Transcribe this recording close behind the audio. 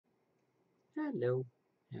Hello,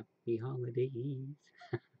 happy holidays.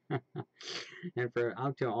 And for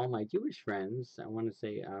out to all my Jewish friends, I want to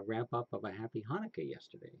say a wrap up of a happy Hanukkah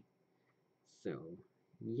yesterday. So,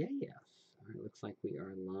 yes, it looks like we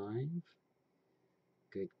are live.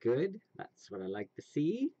 Good, good. That's what I like to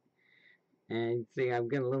see. And see, I'm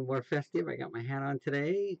getting a little more festive. I got my hat on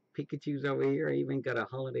today. Pikachu's over here. I even got a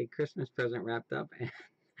holiday Christmas present wrapped up. And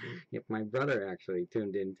if my brother actually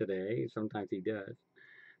tuned in today, sometimes he does.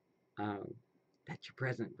 Um, that's your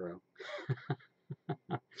present, bro.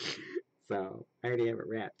 So I already have it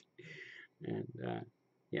wrapped. And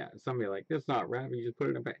yeah, somebody like, this not wrapped, you just put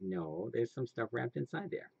it in a bag. No, there's some stuff wrapped inside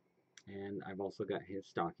there. And I've also got his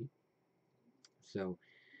stocking. So,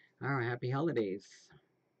 all right, happy holidays.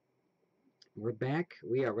 We're back.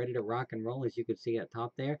 We are ready to rock and roll, as you can see at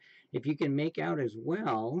top there. If you can make out as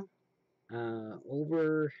well,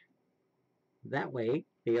 over that way,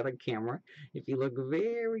 the other camera, if you look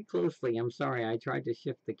very closely, I'm sorry, I tried to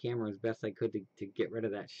shift the camera as best I could to get rid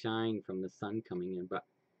of that shine from the sun coming in, but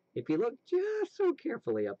if you look just so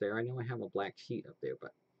carefully up there, I know I have a black sheet up there,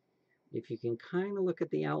 but if you can kind of look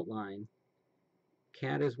at the outline,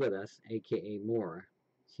 Cat is with us, aka Mora.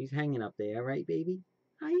 She's hanging up there, right, baby?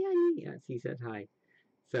 Hi, honey. Yes, he said hi.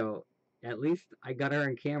 So at least I got her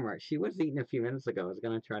on camera. She was eating a few minutes ago. I was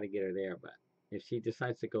going to try to get her there, but if she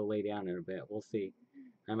decides to go lay down in a bit, we'll see.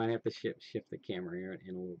 I might have to shift the camera here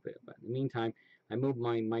in a little bit. But in the meantime, I moved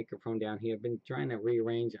my microphone down here. I've been trying to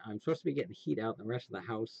rearrange. I'm supposed to be getting heat out in the rest of the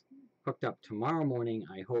house hooked up tomorrow morning,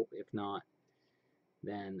 I hope. If not,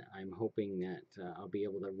 then I'm hoping that I'll be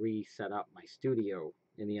able to reset up my studio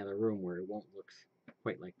in the other room where it won't look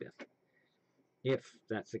quite like this. If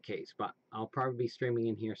that's the case. But I'll probably be streaming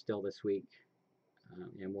in here still this week.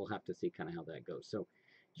 And we'll have to see kind of how that goes. So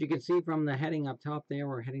as you can see from the heading up top there,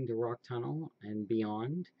 we're heading to Rock Tunnel and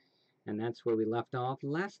beyond. And that's where we left off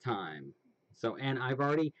last time. So, and I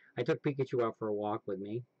took Pikachu out for a walk with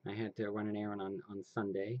me. I had to run an errand on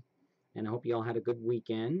Sunday. And I hope you all had a good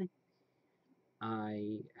weekend.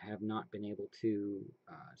 I have not been able to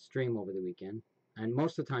stream over the weekend. And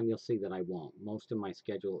most of the time you'll see that I won't. Most of my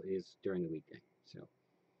schedule is during the weekday. So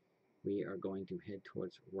we are going to head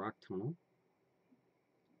towards Rock Tunnel.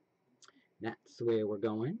 That's where we're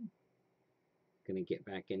going. Gonna get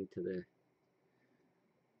back into the...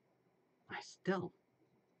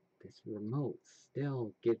 This remote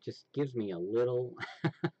still just gives me a little,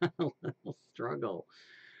 a little struggle.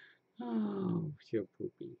 Oh, sure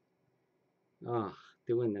poopy. Oh,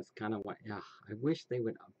 doing this kind of what? I wish they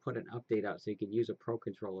would put an update out so you could use a Pro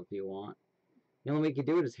Control if you want. The only way you can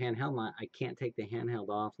do it is handheld. I can't take the handheld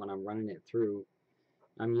off when I'm running it through.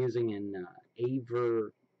 I'm using an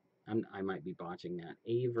I might be botching that.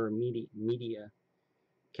 AVerMedia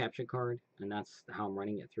capture card, and that's how I'm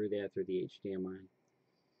running it through there through the HDMI.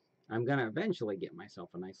 I'm gonna eventually get myself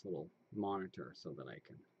a nice little monitor so that I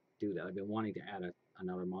can do that. I've been wanting to add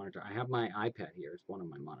another monitor. I have my iPad here as one of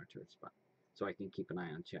my monitors, but so I can keep an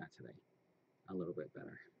eye on chat today a little bit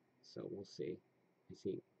better. So we'll see. I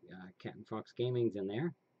see Cat and Fox Gaming's in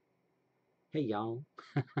there. Hey y'all.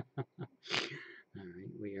 All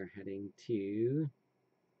right, we are heading to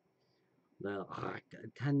the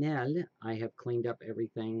tunnel. I have cleaned up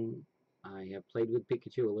everything. I have played with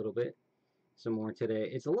Pikachu a little bit. Some more today.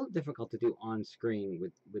 It's a little difficult to do on screen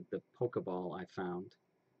with the Pokeball I found.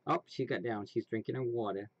 Oh, she got down. She's drinking her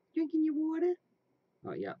water. Drinking your water?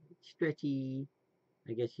 Oh, yeah. Stretchy.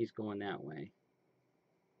 I guess she's going that way.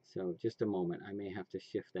 So, just a moment. I may have to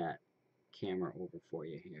shift that camera over for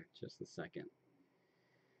you here. Just a second.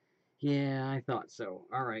 Yeah, I thought so.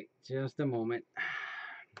 Alright, just a moment.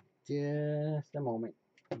 Just a moment.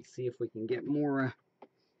 Let's see if we can get more...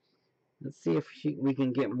 Let's see if we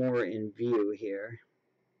can get more in view here.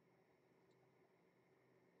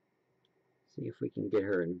 See if we can get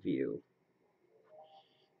her in view.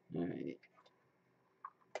 Alright.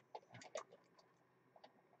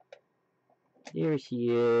 There she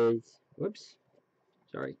is. Whoops.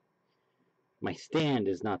 Sorry. My stand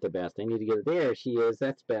is not the best. I need to get her. There she is.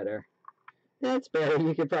 That's better. That's better.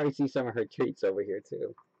 You can probably see some of her treats over here,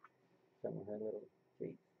 too. Some of her little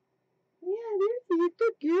treats. Yeah, there she is.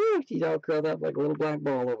 Good girl. She's all curled up like a little black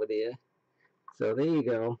ball over there. So there you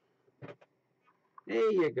go.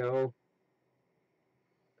 There you go.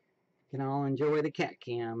 You can all enjoy the cat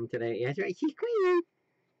cam today. That's right. She's queen.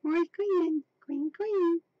 More queen. Queen,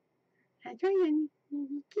 queen. That's right, honey.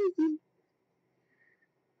 Kitty.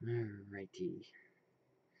 Alrighty.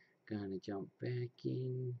 Gonna jump back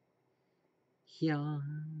in here.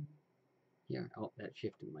 Here. Oh, that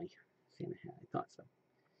shifted my Santa hat. I thought so.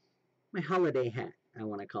 My holiday hat, I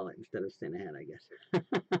want to call it instead of Santa hat, I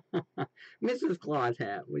guess. Mrs. Claus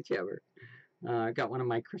hat, whichever. I got one of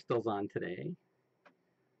my crystals on today.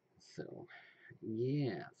 So,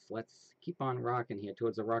 yes, let's keep on rocking here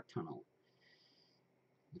towards the rock tunnel.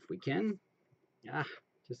 If we can. Ah,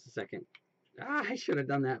 just a second. Ah, I should have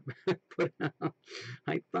done that.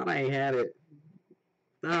 I thought I had it.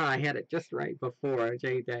 Ah, I had it just right before.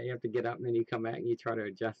 Jay, that you have to get up and then you come back and you try to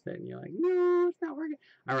adjust it and you're like, no, it's not working.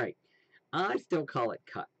 All right. I still call it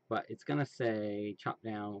cut, but it's going to say chop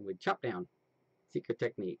down with chop down. Secret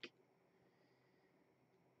technique.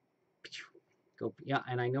 Go, yeah,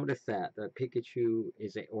 and I noticed that the Pikachu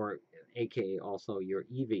is or aka also your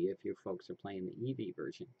Eevee, if you folks are playing the Eevee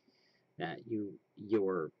version, that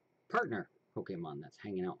your partner Pokemon that's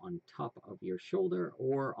hanging out on top of your shoulder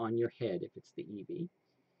or on your head if it's the Eevee,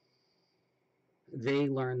 they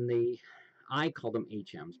learn I call them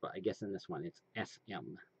HMs, but I guess in this one it's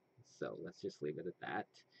SM. So let's just leave it at that.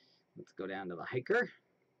 Let's go down to the hiker.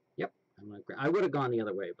 Yep, I would have gone the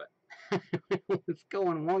other way, but it's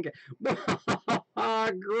going wonky.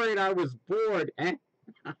 Great, I was bored. Eh?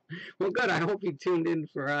 Well, good. I hope you tuned in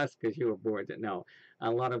for us because you were bored. No,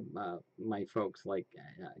 a lot of my folks like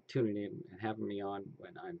tuning in and having me on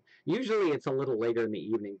when I'm. Usually it's a little later in the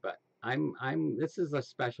evening, but This is a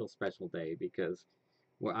special day because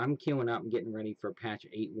I'm queuing up and getting ready for patch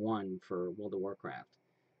 8.1 for World of Warcraft,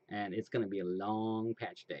 and it's going to be a long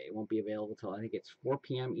patch day. It won't be available till I think it's 4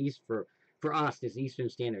 p.m. East for us. It's Eastern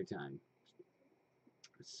Standard Time.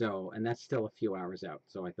 So, and that's still a few hours out.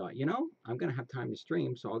 So I thought, I'm going to have time to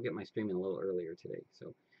stream, so I'll get my streaming a little earlier today.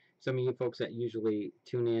 So some of you folks that usually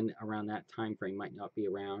tune in around that time frame might not be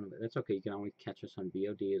around, but that's okay. You can always catch us on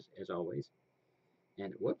VOD as always.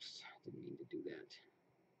 And whoops, didn't mean to do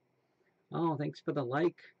that. Oh, thanks for the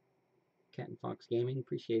like, Cat and Fox Gaming.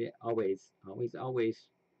 Appreciate it. Always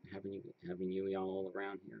having you all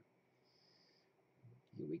around here.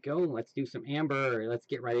 Here we go. Let's do some Amber. Let's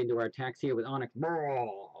get right into our attacks here with Onyx.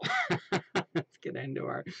 Let's get into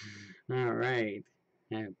our... All right.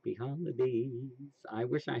 Happy holidays. I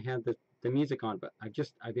wish I had the music on, but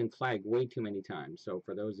I've been flagged way too many times. So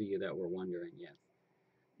for those of you that were wondering, yes.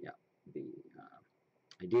 Yeah.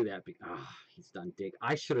 I do that because... he's done dig.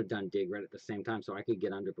 I should have done dig right at the same time so I could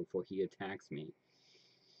get under before he attacks me.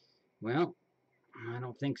 Well, I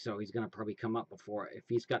don't think so. He's going to probably come up before... If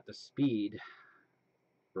he's got the speed...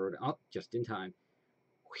 Bird up just in time.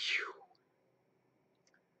 Whew.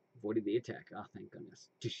 Avoided the attack. Oh, thank goodness.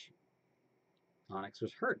 Onyx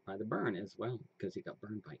was hurt by the burn as well because he got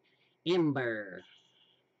burned by Ember.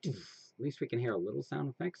 At least we can hear a little sound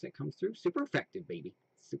effects that comes through. Super effective, baby.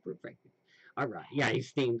 Super effective. All right. Yeah, he's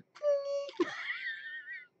steamed.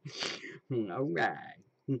 All right.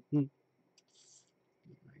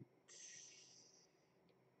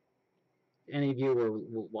 Any of you were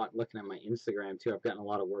looking at my Instagram too, I've gotten a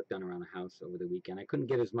lot of work done around the house over the weekend. I couldn't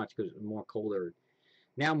get as much because it was more colder.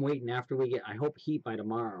 Now I'm waiting after we get, I hope heat by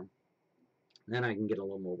tomorrow. Then I can get a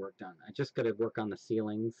little more work done. I just got to work on the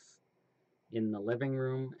ceilings in the living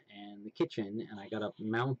room and the kitchen, and I got to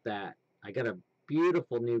mount that. I got a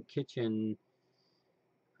beautiful new kitchen,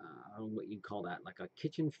 I don't know what you call that, like a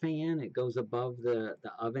kitchen fan. It goes above the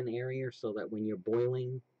oven area so that when you're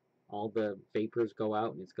boiling, all the vapors go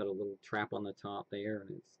out, and it's got a little trap on the top there,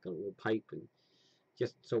 and it's got a little pipe, and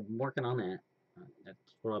just so I'm working on that.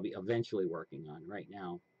 That's what I'll be eventually working on. Right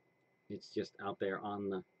now, it's just out there on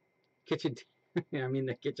the kitchen,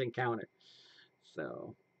 the kitchen counter.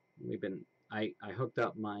 So I hooked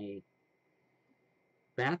up my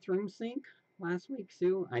bathroom sink last week,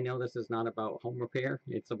 Sue. I know this is not about home repair.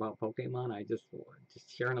 It's about Pokemon. I just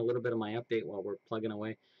sharing a little bit of my update while we're plugging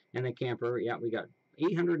away. And the camper, yeah, we got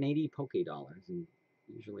 880 Poke Dollars and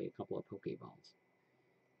usually a couple of Pokeballs.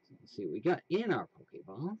 So let's see what we got in our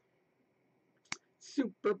Pokeball.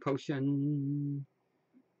 Super Potion.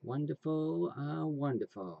 Wonderful,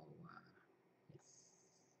 wonderful.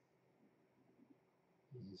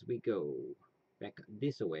 As we go back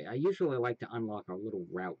this way, I usually like to unlock our little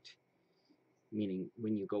route. Meaning,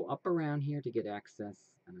 when you go up around here to get access,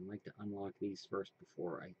 and I like to unlock these first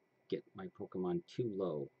before I get my Pokemon too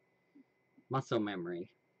low. Muscle memory,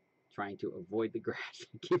 trying to avoid the grass.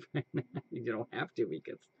 You don't have to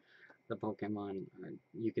because the Pokemon,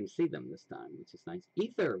 you can see them this time, which is nice.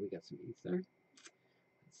 Ether, we got some Ether.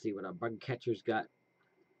 Let's see what our bug catcher's got.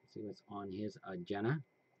 Let's see what's on his agenda.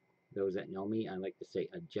 Those that know me, I like to say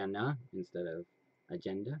agenda instead of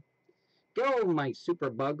agenda. Go, my super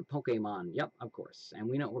bug Pokemon. Yep, of course. And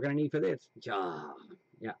we know what we're going to need for this. Ja.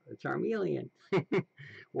 Yeah, the Charmeleon.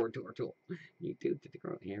 Or Tortle. You do to the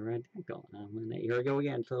girl. Aerodactyl. Here we go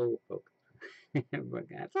again. So, folk.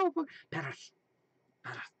 That's all, folk. Paras.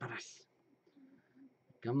 Paras. Paras.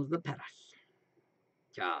 Comes the Paras.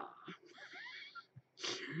 Ja.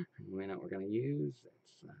 We know what we're going to use.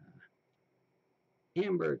 It's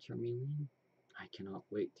Amber Charmeleon. I cannot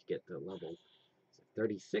wait to get to level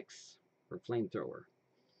 36 for Flamethrower.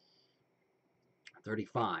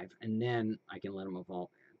 35, and then I can let him evolve.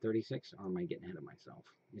 36, or am I getting ahead of myself?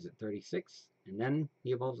 Is it 36, and then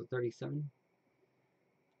he evolves at 37?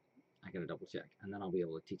 I gotta double check, and then I'll be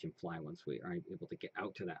able to teach him fly once we are able to get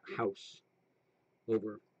out to that house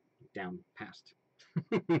over, down, past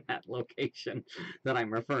that location that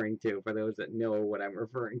I'm referring to, for those that know what I'm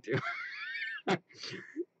referring to. So,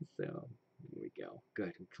 there we go.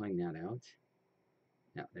 Good, we clean that out.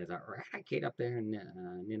 Now, there's our Raticate up there, and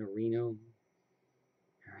Ninarino.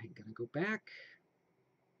 Alright, gonna go back.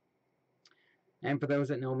 And for those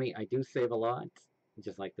that know me, I do save a lot,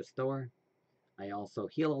 just like the store. I also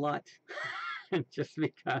heal a lot, just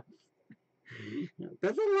because.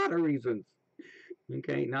 There's a lot of reasons.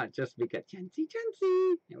 Okay, not just because. Chancy.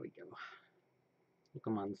 There we go.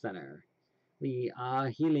 Pokemon Center. We are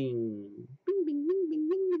healing. Bing, bing, bing, bing,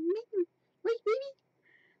 bing, bing, bing. Wait, baby.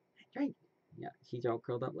 That's right. Yeah, she's all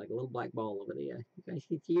curled up like a little black ball over there. You guys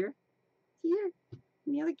see here? Here?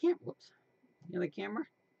 In the other camera. Whoops. The other camera?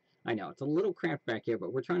 I know, it's a little cramped back here,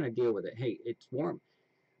 but we're trying to deal with it. Hey, it's warm.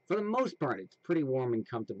 For the most part, it's pretty warm and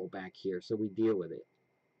comfortable back here, so we deal with it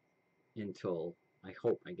until I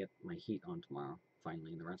hope I get my heat on tomorrow,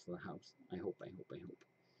 finally, in the rest of the house. I hope.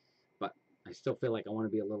 But I still feel like I want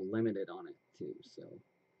to be a little limited on it, too, so.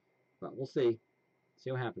 But we'll see.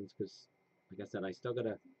 See what happens, because, like I said, I still got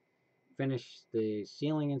to finish the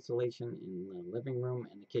ceiling installation in the living room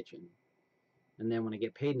and the kitchen. And then when I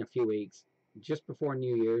get paid in a few weeks, just before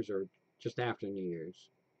New Year's or just after New Year's,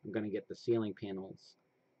 I'm going to get the ceiling panels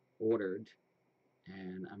ordered,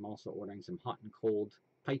 and I'm also ordering some hot and cold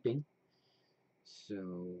piping,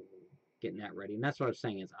 so getting that ready. And that's what I was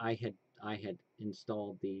saying, is I had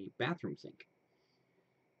installed the bathroom sink,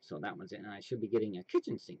 so that one's in, and I should be getting a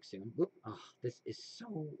kitchen sink soon. Whoop. Oh, this is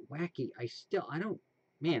so wacky. I don't,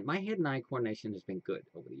 man, my head and eye coordination has been good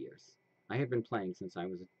over the years. I have been playing since I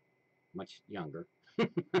was much younger.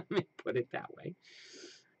 Let me put it that way.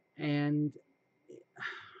 And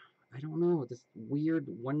I don't know, this weird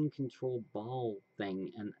one control ball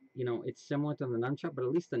thing, and you know, it's similar to the nunchuck, but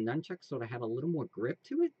at least the nunchuck sort of had a little more grip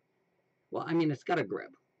to it. Well, I mean, it's got a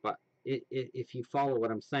grip, but if you follow what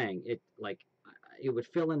I'm saying, it would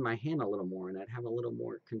fill in my hand a little more, and I'd have a little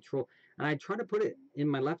more control. And I try to put it in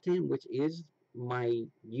my left hand, which is my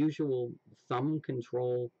usual thumb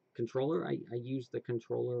controller. I use the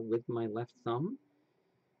controller with my left thumb,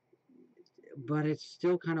 but it's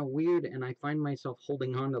still kind of weird, and I find myself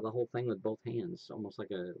holding on to the whole thing with both hands, almost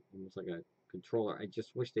like a controller. I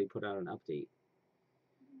just wish they put out an update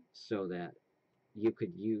so that you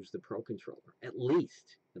could use the Pro Controller, at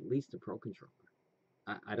least a Pro Controller.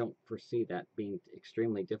 I don't foresee that being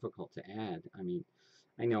extremely difficult to add. I mean,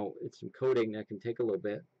 I know it's some coding that can take a little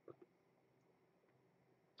bit,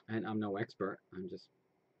 and I'm no expert. I'm just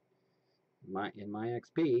in my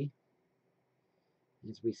XP,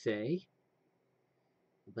 as we say,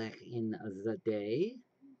 back in the day.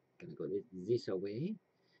 Gonna go this way.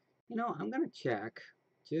 You know, I'm gonna check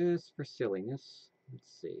just for silliness.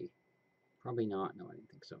 Let's see. Probably not. No, I didn't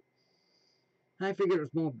think so. I figured it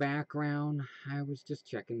was more background. I was just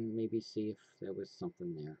checking, maybe see if there was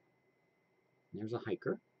something there. There's a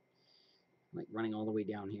hiker, like running all the way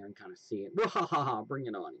down here and kind of see it. Wahaha, bring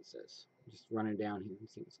it on, he says. Just running down here and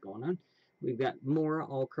see what's going on. We've got Mora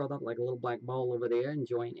all curled up like a little black ball over there,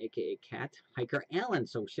 enjoying aka cat hiker Alan.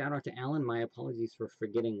 So shout out to Alan. My apologies for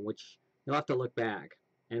forgetting which. You'll have to look back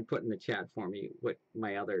and put in the chat for me what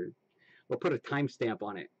my other, or put a timestamp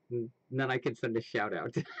on it, and then I can send a shout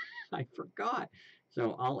out. I forgot.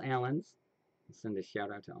 So all Allens, send a shout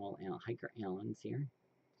out to all hiker Allens here.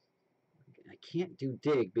 I can't do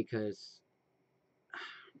dig because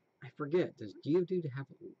I forget. Does Geodude have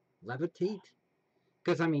levitate?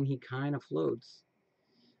 Because I mean, he kind of floats,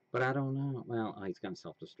 but I don't know. Well, he's gonna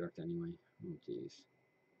self-destruct anyway. Oh jeez.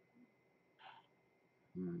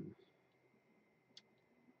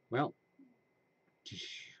 Well,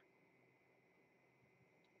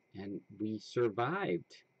 and we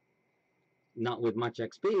survived. Not with much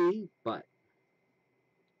XP, but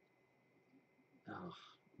oh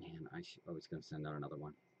man, I was gonna send out another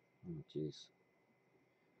one. Oh jeez.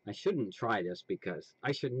 I shouldn't try this because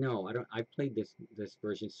I should know. I've played this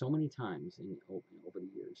version so many times over the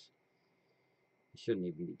years. I shouldn't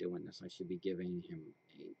even be doing this. I should be giving him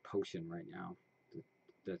a potion right now.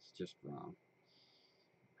 That's just wrong.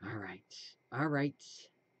 All right.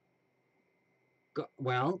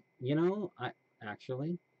 Well, you know, I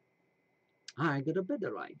got a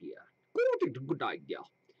better idea. Good idea.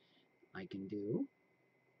 I can do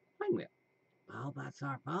Fine Whip.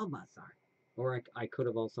 Bulbasaur, Bulbasaur. Or I could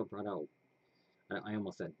have also brought out, I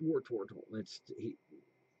almost said Wartortle. It's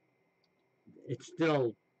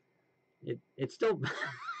still, it's still,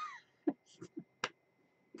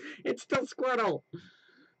 it's still Squirtle.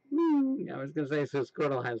 I was going to say, so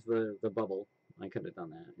Squirtle has the bubble. I could have done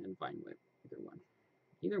that and Fine Whip. Either one.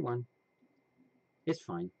 Either one. It's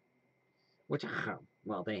fine. Which,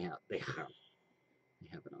 well, they have it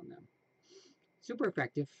on them. Super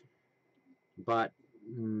effective. But,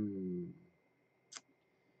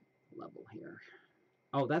 level here.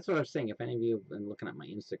 Oh, that's what I was saying. If any of you have been looking at my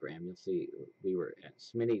Instagram, you'll see we were at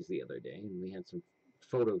Smitty's the other day, and we had some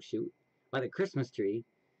photo shoot by the Christmas tree.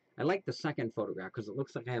 I like the second photograph because it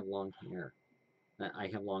looks like I have long hair. I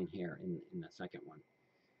have long hair in the second one.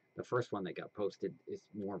 The first one that got posted is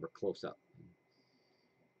more of a close-up.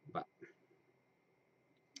 But,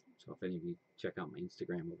 so if any of you check out my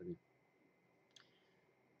Instagram over there.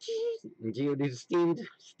 Geodude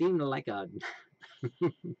steamed like a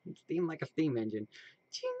steam engine.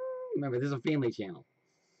 Remember, this is a family channel,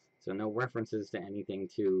 so no references to anything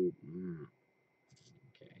to.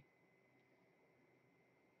 Okay,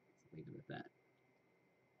 let's leave it at that.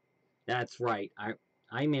 That's right. I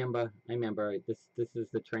remember. This is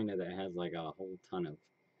the trainer that has like a whole ton of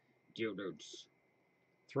Geodudes.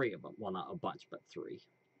 3 of them. Well, not a bunch, but 3.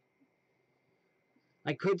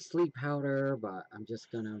 I could Sleep Powder, but I'm just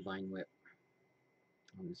gonna Vine Whip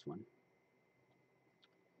on this one.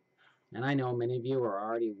 And I know many of you are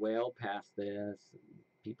already well past this.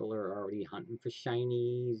 People are already hunting for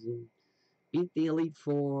shinies and beat the Elite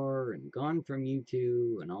Four and gone from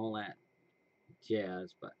YouTube and all that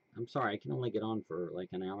jazz. But I'm sorry, I can only get on for like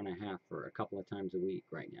an hour and a half for a couple of times a week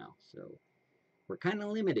right now. So we're kind of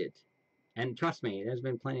limited. And trust me, there's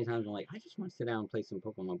been plenty of times I'm like, I just want to sit down and play some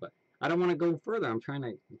Pokemon, but I don't want to go further. I'm trying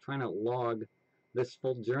to log this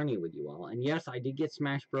full journey with you all. And yes, I did get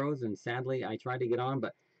Smash Bros. And sadly, I tried to get on,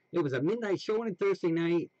 but it was a midnight show on Thursday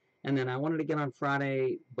night, and then I wanted to get on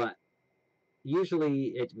Friday, but usually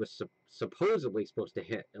it was supposedly supposed to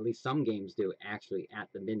hit, at least some games do, actually at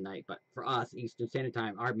the midnight, but for us, Eastern Standard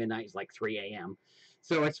Time, our midnight is like 3 a.m.,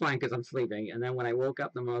 so it's fine because I'm sleeping. And then when I woke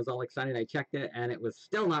up and I was all excited, I checked it, and it was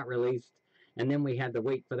still not released, and then we had to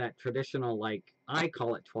wait for that traditional, like, I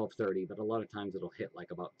call it 12:30, but a lot of times it'll hit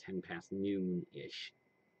like about 10 past noon-ish,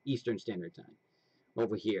 Eastern Standard Time,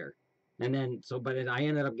 over here. And then, but I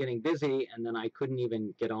ended up getting busy, and then I couldn't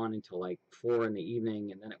even get on until like 4 in the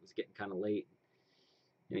evening, and then it was getting kind of late.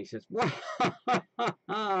 And he says,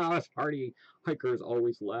 us party hikers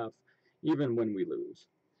always laugh, even when we lose.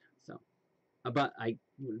 So, but I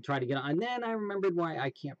tried to get on, and then I remembered why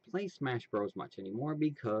I can't play Smash Bros. Much anymore,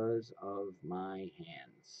 because of my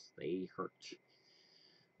hands. They hurt.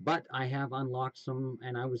 But I have unlocked some,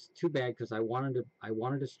 and I was too bad because I wanted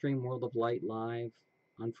to stream World of Light live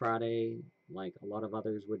on Friday, like a lot of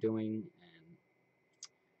others were doing,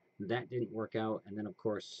 and that didn't work out. And then, of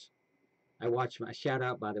course, I watched my shout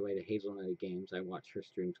out, by the way, to Hazelnut Games. I watch her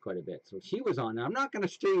streams quite a bit, so she was on. Now, I'm not going to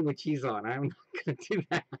stream when she's on. I'm not going to do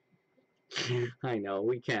that. I know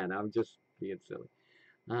we can. I'm just being silly.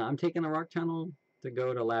 I'm taking the Rock Tunnel to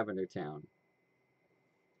go to Lavender Town.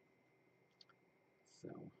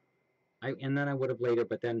 So, and then I would have later,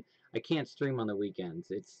 but then I can't stream on the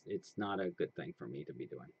weekends. It's not a good thing for me to be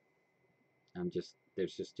doing.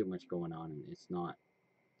 There's just too much going on, and it's not.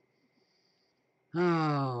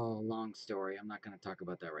 Oh, long story. I'm not going to talk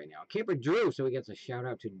about that right now. Okay, but Drew, so we get a shout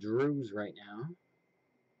out to Drew's right now.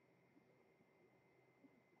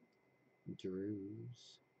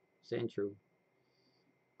 Drew's. Saying true.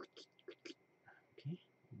 Okay,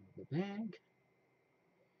 the bag.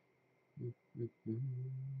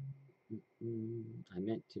 I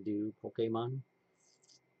meant to do Pokemon.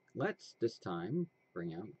 Let's this time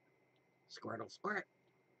bring out Squirtle.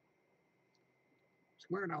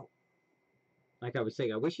 Squirtle. Like I was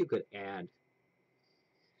saying, I wish you could add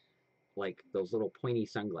like those little pointy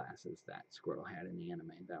sunglasses that Squirtle had in the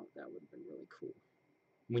anime. That would have been really cool.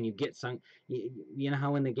 When you get you know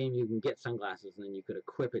how in the game you can get sunglasses and then you could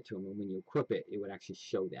equip it to them, and when you equip it, it would actually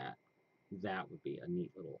show that. That would be a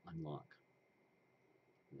neat little unlock.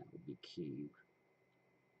 That would be key.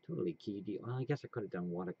 Totally key. Well, I guess I could have done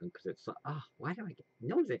water gun because it's why do I get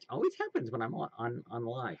nose itch? Always happens when I'm on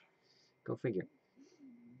live. Go figure.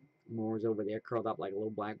 More's over there curled up like a little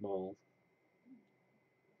black ball.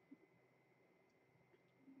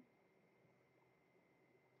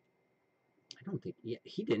 I don't think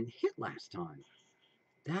he didn't hit last time.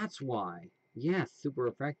 That's why. Yes, super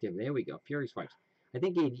effective. There we go. Fury Swipes. I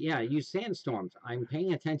think he used Sandstorms. I'm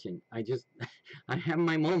paying attention. I have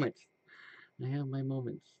my moments. I have my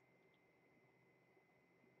moments.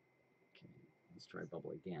 try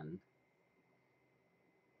bubble again.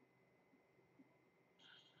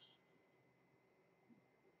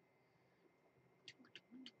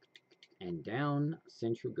 And down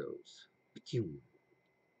Sentry goes.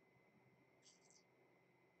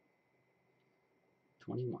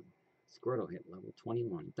 21. Squirtle hit level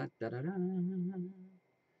 21. Da, da, da, da.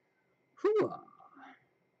 Hooah!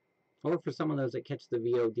 Or for some of those that catch the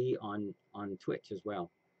VOD on Twitch as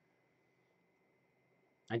well.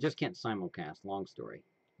 I just can't simulcast. Long story.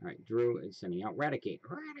 All right, Drew is sending out Raticate.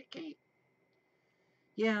 Raticate!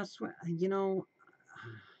 Yeah, you know,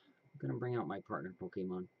 I'm going to bring out my partner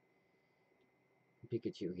Pokemon.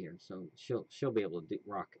 Pikachu here, so she'll be able to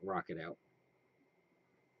rock it out.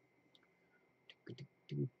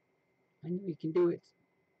 I know you can do it,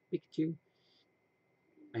 Pikachu.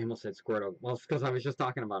 I almost said Squirtle. Well, it's because I was just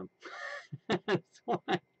talking about him. That's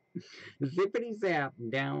why. Zippity zap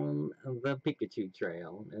down the Pikachu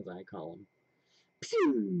trail, as I call him.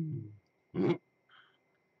 Pew! There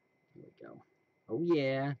we go. Oh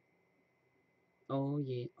yeah. Oh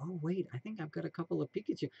yeah. Oh wait, I think I've got a couple of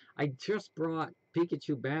Pikachu. I just brought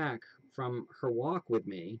Pikachu back from her walk with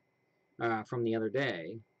me from the other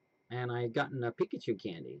day, and I had gotten a Pikachu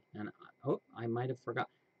candy, and oh, I might have forgot.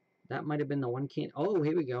 That might have been the one candy. Oh,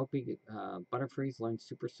 here we go. Butterfree's learned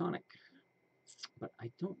Supersonic, but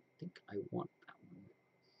I don't think I want that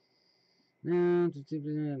one.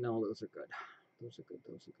 No, those are good. Those are good.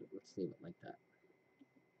 Those are good. Let's leave it like that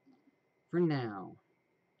for now.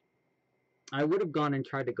 I would have gone and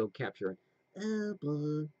tried to go capture it,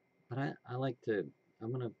 but I like to.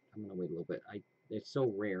 I'm gonna wait a little bit. It's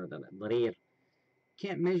so rare that I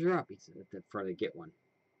can't measure up. He said for to get one.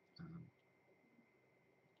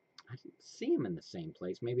 I didn't see him in the same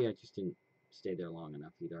place. Maybe I just didn't stay there long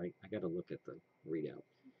enough either. I got to look at the readout.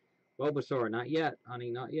 Bulbasaur, not yet, honey,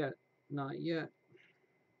 not yet, not yet,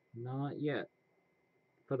 not yet.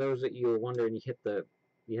 For those that you were wondering, you hit the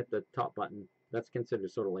top button. That's considered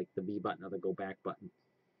sort of like the B button or the go back button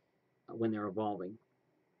when they're evolving,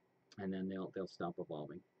 and then they'll stop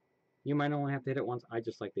evolving. You might only have to hit it once. I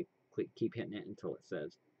just like to keep hitting it until it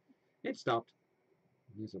says it stopped.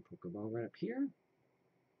 Here's a Pokeball right up here.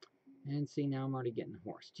 And see, now I'm already getting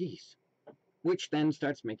hoarse. Jeez. Which then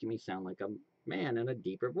starts making me sound like a man in a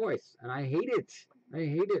deeper voice. And I hate it. I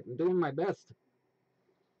hate it. I'm doing my best.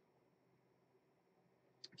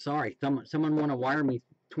 Sorry, someone want to wire me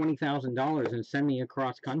 $20,000 and send me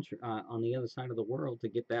across country on the other side of the world to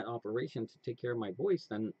get that operation to take care of my voice,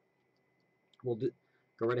 then we'll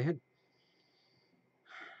go right ahead.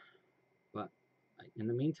 But in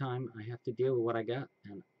the meantime, I have to deal with what I got.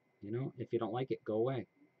 And, you know, if you don't like it, go away.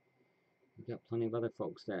 I've got plenty of other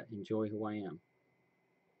folks that enjoy who I am.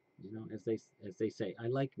 You know, as they say, I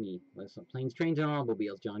like me. Planes, Trains, and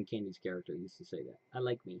Automobiles. John Candy's character used to say that. I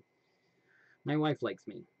like me. My wife likes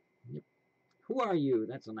me. Yep. Who are you?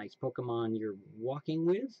 That's a nice Pokemon you're walking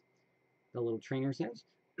with, the little trainer says.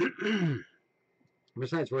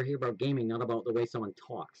 Besides, we're here about gaming, not about the way someone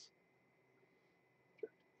talks.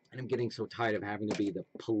 And I'm getting so tired of having to be the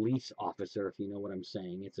police officer, if you know what I'm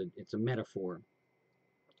saying. It's a metaphor.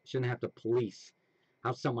 Shouldn't have to police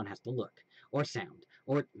how someone has to look or sound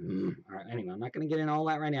or all right, anyway, I'm not going to get in all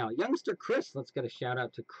that right now. Youngster Chris, let's get a shout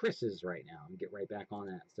out to Chris's right now and get right back on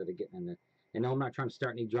that instead of getting in the. And no, I'm not trying to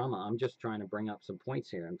start any drama. I'm just trying to bring up some points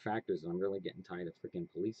here and factors that I'm really getting tired of freaking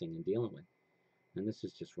policing and dealing with. And this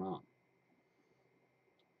is just wrong.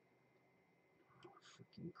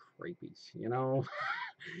 Freaking creepies, you know.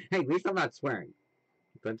 Hey, at least I'm not swearing.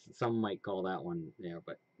 But some might call that one there,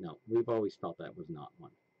 but no, we've always felt that was not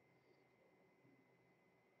one.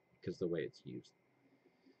 Because the way it's used.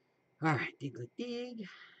 Alright, dig.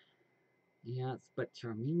 Yes, but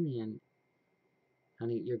Charmeleon,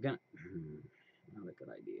 honey, you're gonna. Not a good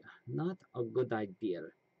idea. Not a good idea.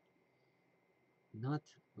 Not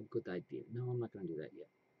a good idea. No, I'm not gonna do that yet.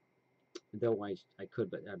 Though I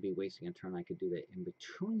could, but that'd be wasting a turn. I could do that in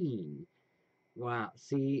between. Wow,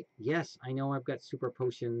 see, yes, I know I've got super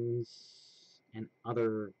potions and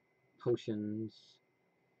other potions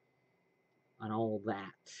and all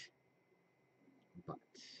that. But,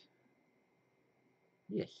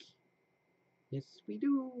 yes. Yes, we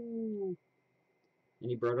do. And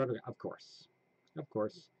he brought out, of course. Of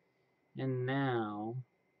course. And now,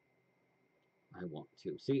 I want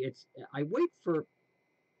to. See, I wait for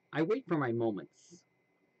my moments.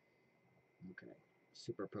 Okay,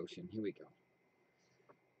 super potion, here we go.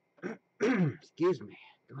 Excuse me.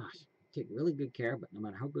 Gosh, take really good care, but no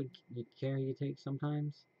matter how good care you take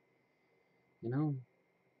sometimes, you know,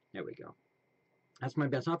 there we go. That's my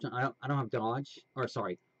best option. I don't have dodge, or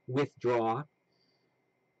sorry, withdraw,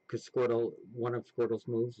 because Squirtle, one of Squirtle's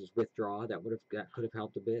moves is withdraw. That could have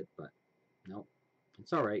helped a bit, but nope.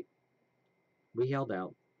 It's all right. We held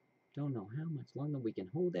out. Don't know how much longer we can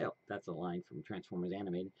hold out. That's a line from Transformers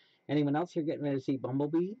Animated. Anyone else here getting ready to see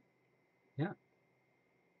Bumblebee? Yeah.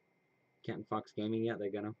 Cat and Fox Gaming, yeah,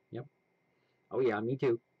 they're gonna. Yep. Oh yeah, me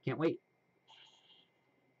too. Can't wait.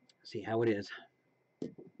 See how it is.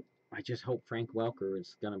 I just hope Frank Welker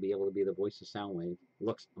is gonna be able to be the voice of Soundwave.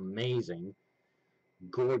 Looks amazing.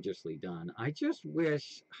 Gorgeously done. I just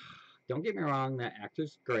wish, don't get me wrong, that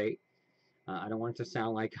actor's great. I don't want it to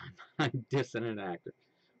sound like I'm dissing an actor.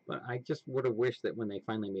 But I just would have wished that when they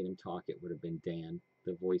finally made him talk, it would have been Dan,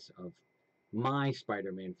 the voice of my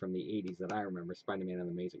Spider-Man from the 80s that I remember, Spider-Man and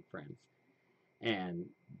Amazing Friends, and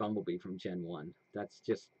Bumblebee from Gen 1. That's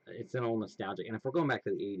just, it's an old nostalgic. And if we're going back to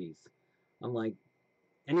the 80s, I'm like,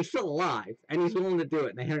 and he's still alive, and he's willing to do it,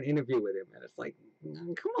 and they had an interview with him, and it's like,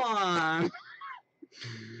 come on!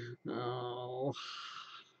 Oh,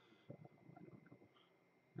 I don't know.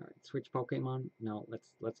 All right, switch Pokemon? No,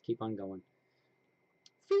 let's keep on going.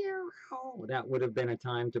 Oh, that would have been a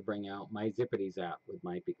time to bring out my Zippity Zap with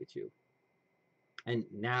my Pikachu. And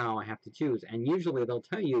now I have to choose. And usually they'll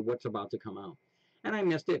tell you what's about to come out. And I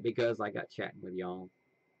missed it because I got chatting with y'all.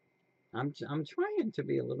 I'm trying to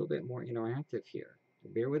be a little bit more interactive here.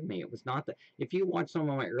 Bear with me. It was not that. If you watch some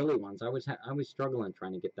of my early ones, I was struggling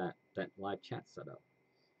trying to get that live chat set up.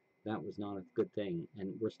 That was not a good thing.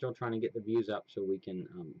 And we're still trying to get the views up so we can.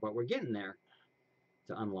 But we're getting there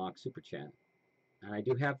to unlock Super Chat. And I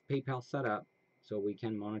do have PayPal set up, so we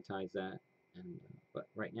can monetize that. And but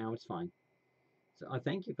right now it's fine. So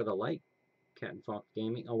thank you for the like, Cat and Fox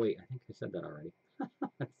Gaming. Oh wait, I think I said that already.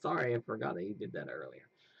 Sorry, I forgot that you did that earlier.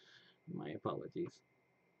 My apologies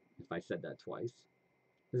if I said that twice.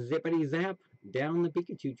 Zippity zap down the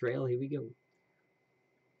Pikachu trail. Here we go.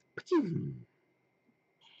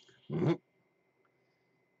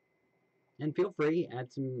 And feel free,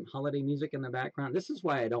 add some holiday music in the background. This is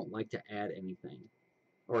why I don't like to add anything,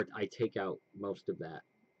 or I take out most of that,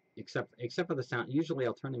 except for the sound. Usually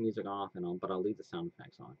I'll turn the music off but I'll leave the sound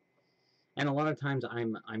effects on. And a lot of times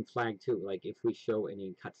I'm flagged too, like if we show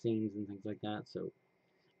any cutscenes and things like that. So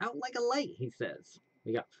out like a light, he says.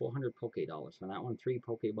 We got 400 Poke Dollars for that one, 3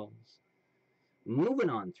 Pokeballs. Moving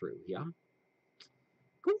on through, yeah.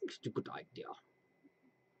 Good idea.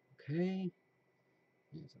 Okay.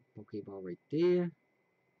 There's a Pokeball right there.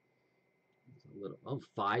 There's a little,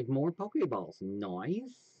 5 more Pokeballs.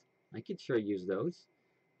 Nice. I could sure use those.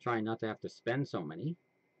 Trying not to have to spend so many.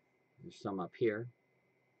 There's some up here.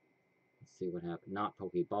 Let's see what happens. Not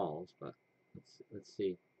Pokeballs, but let's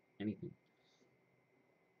see. Anything.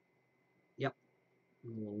 Yep.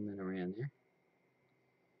 A little Nidoran there.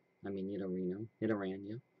 I mean, Nidoran,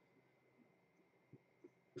 yeah.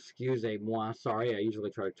 Excusez-moi. Sorry, I usually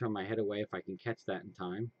try to turn my head away if I can catch that in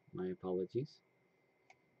time. My apologies.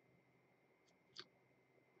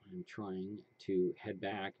 I'm trying to head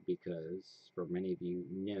back because, for many of you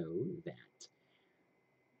know that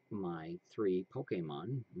my 3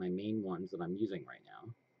 Pokemon, my main ones that I'm using right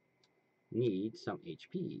now, need some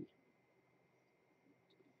HP.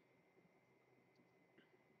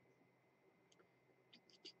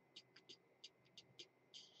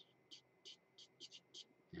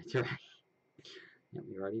 That's right. Yeah,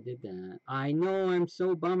 we already did that. I know, I'm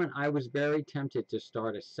so bummed. I was very tempted to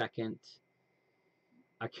start a second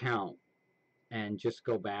account and just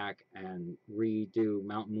go back and redo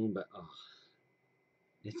Mount Moon, but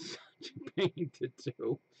it's such a pain to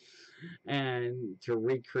do. And to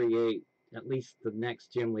recreate at least the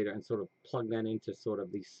next gym leader and sort of plug that into sort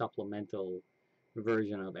of the supplemental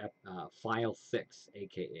version of File 6,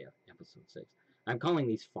 aka Episode 6. I'm calling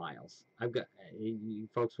these files. I've got, you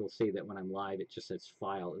folks will see that when I'm live, it just says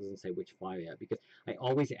file. It doesn't say which file yet, because I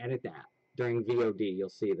always edit that. During VOD, you'll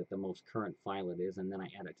see that the most current file it is, and then I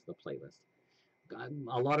add it to the playlist.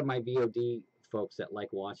 A lot of my VOD folks that like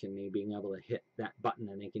watching me being able to hit that button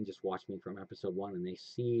and they can just watch me from episode 1 and they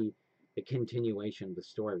see the continuation of the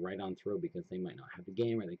story right on through because they might not have the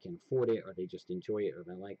game or they can't afford it or they just enjoy it or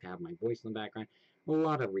they like to have my voice in the background. A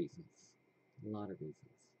lot of reasons. A lot of reasons.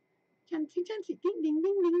 Chancy, chancy, ding, ding,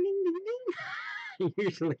 ding, ding, ding, ding, ding. I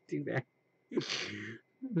usually do that.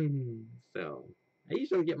 So, I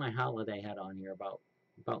usually get my holiday hat on here about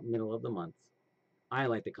middle of the month. I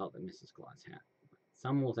like to call it the Mrs. Claus hat.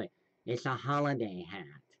 Some will say, it's a holiday hat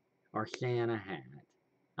or Santa hat.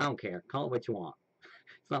 I don't care. Call it what you want.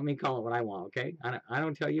 Just let me call it what I want, okay? I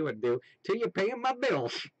don't tell you what to do till you're paying my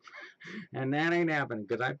bills. And that ain't happening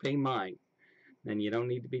because I pay mine. And you don't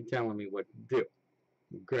need to be telling me what to do.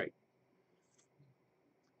 Great.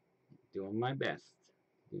 Doing my best.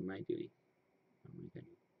 Doing my duty.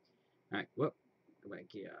 Alright, whoop. Go back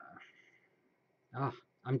here. Ah,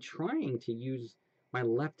 I'm trying to use my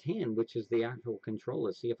left hand, which is the actual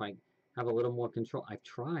controller, see if I have a little more control. I've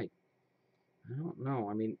tried. I don't know.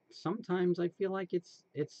 I mean, sometimes I feel like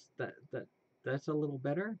that's a little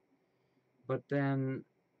better, but then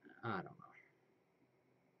I don't know.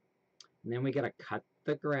 And then we gotta cut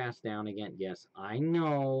the grass down again. Yes, I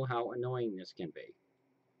know how annoying this can be.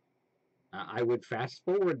 I would fast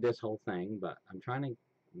forward this whole thing, but I'm trying to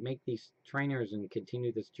make these trainers and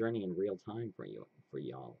continue this journey in real time for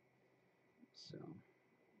y'all. So,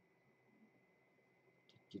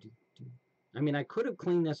 I mean, I could have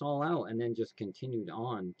cleaned this all out and then just continued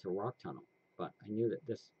on to Rock Tunnel, but I knew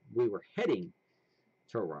that we were heading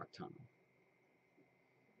to Rock Tunnel.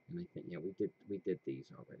 And I think, yeah, we did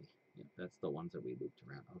these already. Yeah, that's the ones that we looped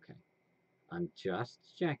around. Okay. I'm just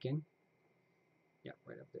checking. Yeah,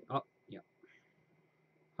 right up there. Oh, yeah.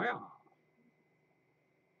 Hiya!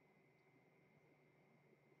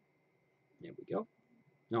 There we go.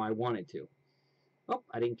 No, I wanted to. Oh,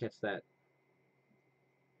 I didn't catch that.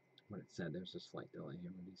 What it said. There's a slight delay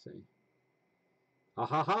here. What did he say? Ha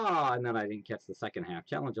ha ha! And then I didn't catch the second half.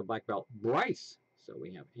 Challenge of Black Belt Bryce. So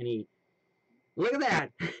we have any... Look at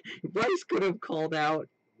that! Bryce could have called out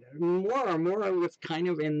Mora. Mora was kind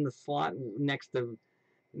of in the slot next to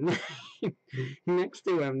next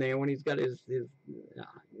to him there when he's got his he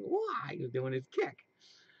was doing his kick.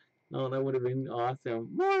 Oh, that would have been awesome.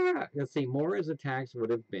 Mora! Let's see, Mora's attacks would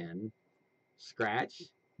have been scratch,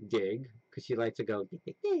 dig, because she likes to go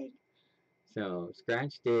dig, dig. So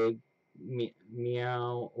scratch, dig,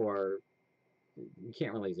 meow, or you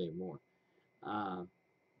can't really say more.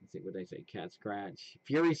 Let's see, what did I say? Cat scratch.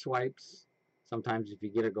 Fury swipes. Sometimes if you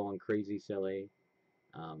get her going crazy silly.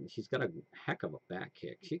 She's got a heck of a back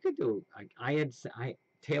kick. She could do. I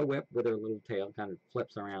tail whip with her little tail, kind of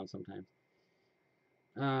flips around sometimes.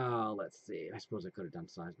 Let's see. I suppose I could have done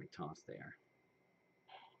seismic toss there.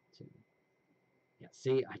 Yeah.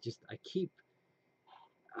 See, I keep.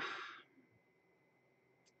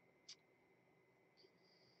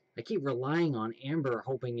 I keep relying on Amber,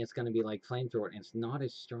 hoping it's going to be like Flamethrower, and it's not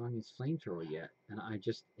as strong as Flamethrower yet. And I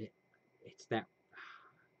just, it's that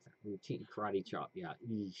routine karate chop. Yeah,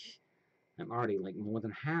 eesh. I'm already like more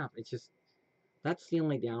than half. It's just, that's the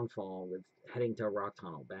only downfall with heading to Rock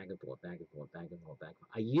Tunnel. Bag and forth, bag and forth, bag and forth, bag and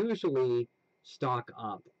forth. I usually stock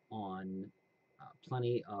up on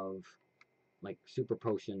plenty of like super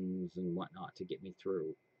potions and whatnot to get me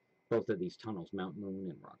through both of these tunnels, Mount Moon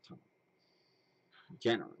and Rock Tunnel.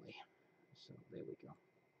 Generally. So there we go.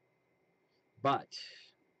 But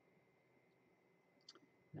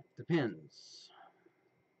that depends.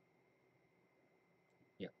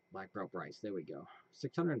 Yep, Black Belt Bryce. There we go.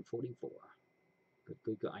 644. Good,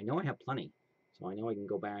 good, good. I know I have plenty, so I know I can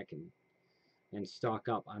go back and stock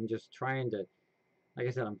up. I'm just trying to, like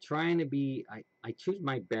I said, I'm trying to be, I choose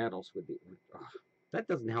my battles with the, that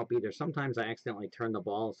doesn't help either. Sometimes I accidentally turn the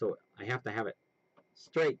ball, so I have to have it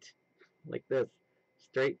straight, like this,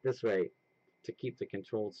 straight this way, to keep the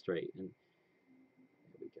control straight. And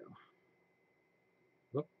there we go.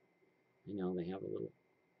 Whoop. I know they have a little,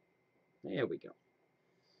 there we go.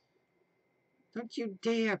 Don't you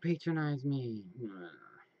dare patronize me.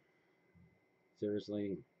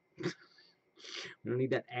 Seriously. We don't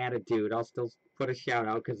need that attitude. I'll still put a shout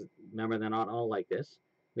out because remember, they're not all like this.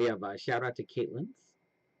 We have a shout out to Caitlin's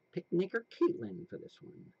Picnicker Caitlin for this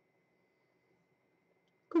one.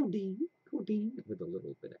 Codeine, codeine, with a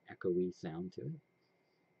little bit of echoey sound to it.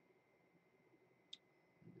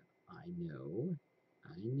 I know,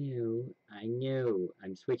 I know, I know.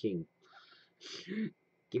 I'm switching.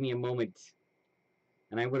 Give me a moment.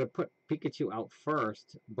 And I would have put Pikachu out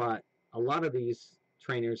first, but a lot of these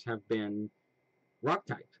trainers have been rock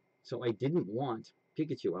type. So I didn't want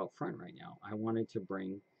Pikachu out front right now. I wanted to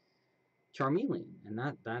bring Charmeleon, and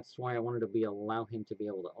that's why I wanted to allow him to be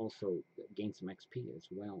able to also gain some XP as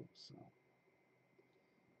well. So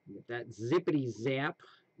get that zippity zap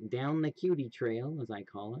down the cutie trail, as I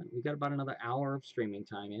call it. We got about another hour of streaming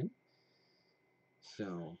time in.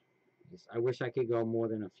 So I wish I could go more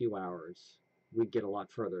than a few hours. We'd get a lot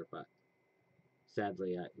further, but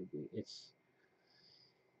sadly,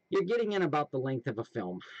 you're getting in about the length of a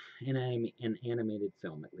film, an animated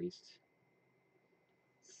film at least.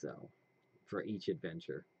 So, for each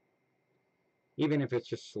adventure, even if it's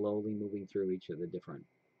just slowly moving through each of the different,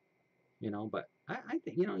 But I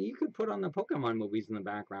think you could put on the Pokemon movies in the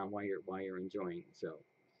background while you're enjoying. So,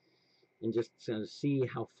 and just to see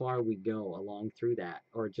how far we go along through that,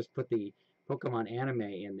 or just put the Pokemon anime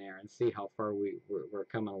in there and see how far we're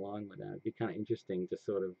coming along with that. It'd be kind of interesting to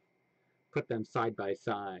sort of put them side by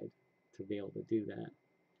side to be able to do that.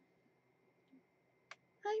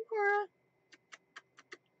 Hi, Mora.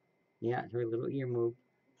 Yeah, her little ear moved.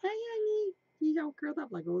 Hi, honey. She's all curled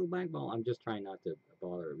up like a little black ball. I'm just trying not to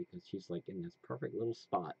bother her because she's like in this perfect little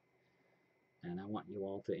spot. And I want you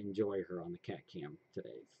all to enjoy her on the cat cam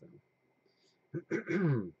today. So,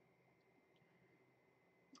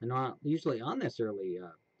 and usually on this early,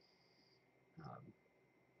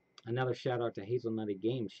 another shout out to Hazelnutty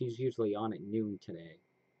Games. She's usually on at noon today.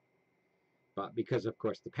 But because, of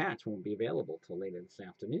course, the patch won't be available till later this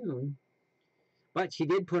afternoon. But she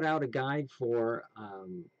did put out a guide for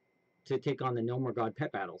to take on the No More God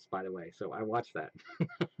pet battles, by the way. So I watched that.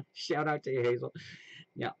 Shout out to you, Hazel.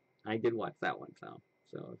 Yeah, I did watch that one. So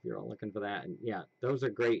if you're all looking for that, and yeah, those are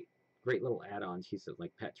great little add-ons. She said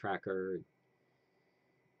like Pet Tracker.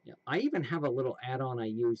 Yeah, I even have a little add-on I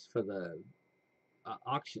use for the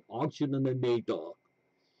auctioninator.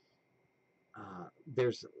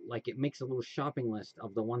 There's like it makes a little shopping list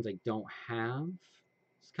of the ones I don't have.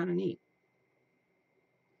 It's kind of neat.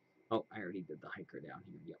 Oh, I already did the hiker down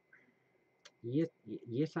here. Yep.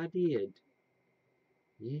 Yes, I did.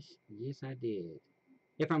 Yes, I did.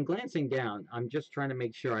 If I'm glancing down, I'm just trying to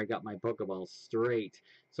make sure I got my Pokeball straight,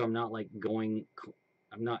 so I'm not like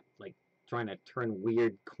I'm not like trying to turn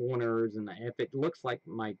weird corners, and if it looks like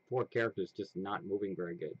my poor character's just not moving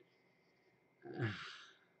very good.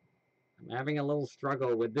 I'm having a little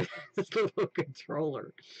struggle with this little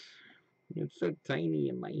controller. It's so tiny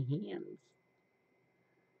in my hands.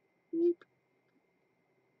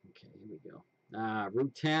 Okay, here we go.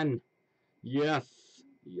 Route 10. Yes.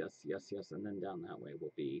 And then down that way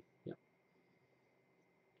will be, yep.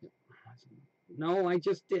 No, I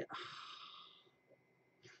just did.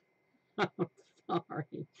 I'm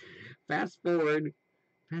sorry. Fast forward.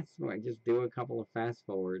 Just do a couple of fast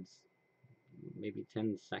forwards. Maybe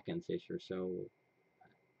 10 seconds-ish or so.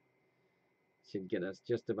 Should get us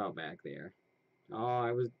just about back there.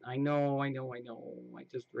 Oh, I know. I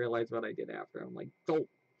just realized what I did after. I'm like, oh.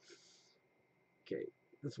 Okay,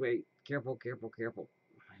 this way. Careful. There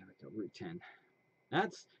we go, Route 10.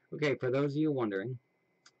 That's, okay, for those of you wondering,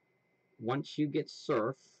 once you get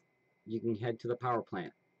surf, you can head to the power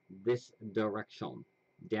plant. This direction.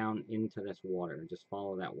 Down into this water. Just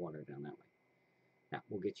follow that water down that way. That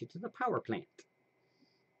will get you to the power plant.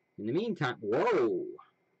 In the meantime, whoa!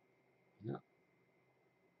 Yeah.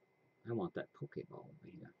 I want that Pokeball over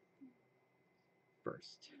here.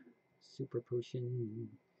 First. Super potion.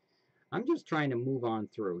 I'm just trying to move on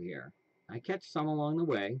through here. I catch some along the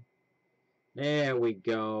way. There we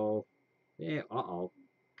go. There, uh-oh.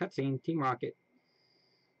 Cutscene, Team Rocket.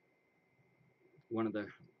 One of the...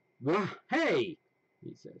 Whoa, hey!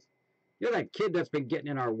 He says. You're that kid that's been getting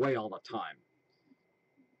in our way all the time.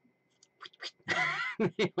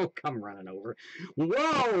 He'll come running over.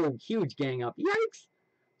 Whoa! Huge gang up. Yikes!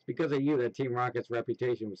 It's because of you that Team Rocket's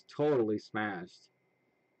reputation was totally smashed.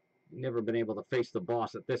 Never been able to face the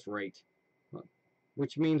boss at this rate.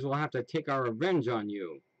 Which means we'll have to take our revenge on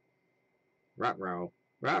you. Ruh-roh.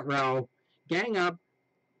 Gang up.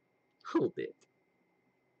 Hold it.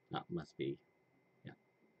 That must be. Yeah.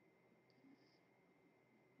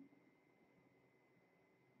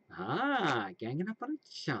 Ganging up on a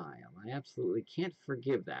child. I absolutely can't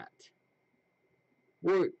forgive that.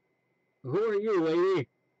 Who are you, lady?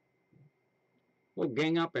 We'll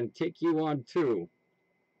gang up and take you on too.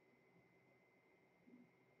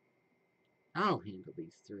 I'll handle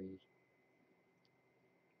these three.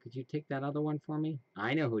 Could you take that other one for me?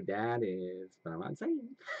 I know who Dad is, but I'm not saying.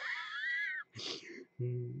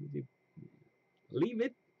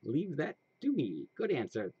 Leave that to me. Good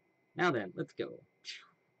answer. Now then, let's go.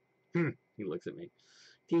 He looks at me.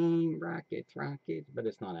 Team Rocket, but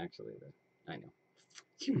it's not actually I know.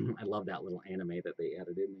 I love that little anime that they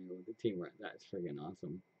added in there with the Team Rocket. That's friggin'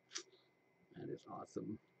 awesome. That is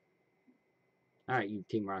awesome. Alright, you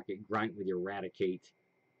Team Rocket, grunt with your Raticate.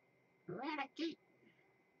 Raticate!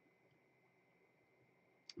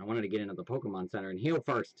 I wanted to get into the Pokemon Center and heal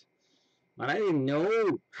first. But I didn't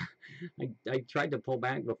know. I tried to pull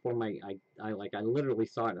back before I literally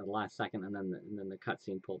saw it at the last second, and then the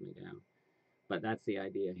cutscene pulled me down. But that's the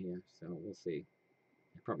idea here, so we'll see.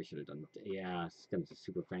 I probably should have done yeah, Scum's a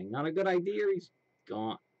Super Fang. Not a good idea. He's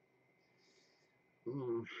gone.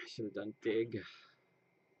 I should have done Dig.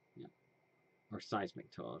 Yeah, or Seismic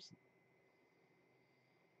Toss.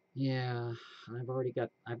 Yeah,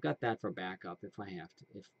 I've got that for backup if I have to.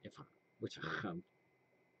 Which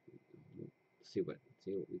see what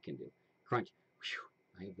we can do. Crunch. Whew,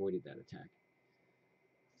 I avoided that attack.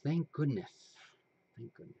 Thank goodness.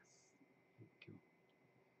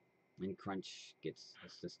 And Crunch gets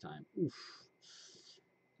us this time. Oof.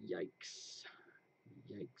 Yikes.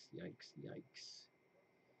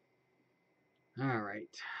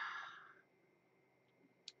 Alright.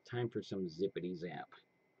 Time for some zippity zap.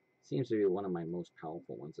 Seems to be one of my most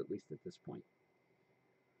powerful ones, at least at this point.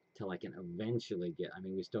 Till I can eventually get, I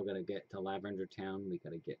mean, we still gotta get to Lavender Town. We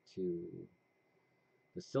gotta get to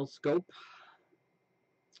the Silscope,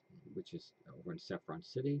 which is over in Saffron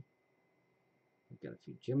City. We've got a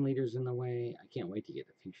few gym leaders in the way. I can't wait to get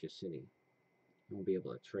to Fuchsia City. I'll be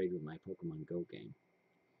able to trade with my Pokemon Go game.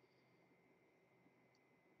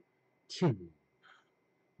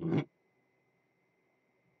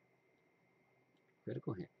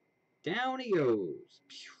 Critical hit. Down he goes.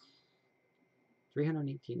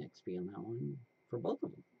 318 XP on that one for both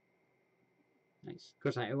of them. Nice. Of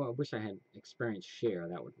course, I wish I had experienced share.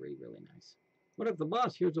 That would be really nice. What if the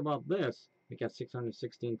boss hears about this? We got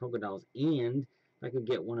 616 Pokédolls, and if I could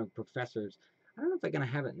get one of Professor's... I don't know if they're going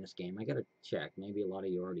to have it in this game. I got to check. Maybe a lot of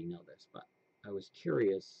you already know this, but I was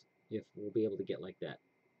curious if we'll be able to get like that.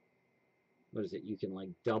 What is it? You can like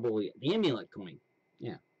double the amulet coin.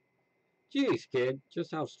 Yeah. Jeez, kid.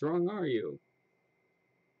 Just how strong are you?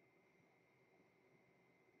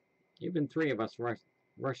 Even 3 of us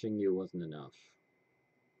rushing you wasn't enough.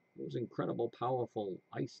 Those incredible, powerful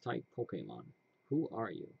ice-type Pokemon. Who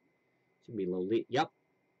are you? Should be Lolita. Yep,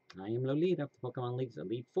 I am Lolita of the Pokemon League's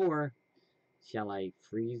Elite Four. Shall I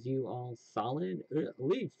freeze you all solid?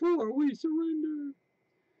 Elite Four, we surrender.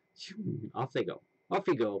 Off they go. Off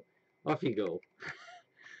you go. Off you go.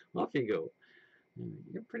 Off you go.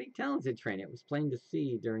 You're pretty talented, trainer. It was plain to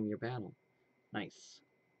see during your battle. Nice.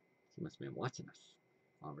 You must have been watching us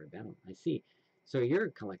while we're battling. I see. So you're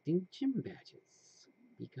collecting gym badges.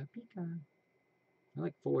 Pika Pika. I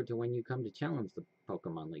look forward to when you come to challenge the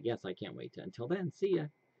Pokemon League. Yes, I can't wait to. Until then, see ya.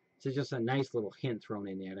 So just a nice little hint thrown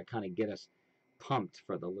in there to kind of get us pumped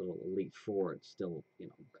for the little Elite Four. It's still, you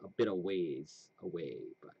know, a bit of ways away,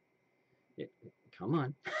 but come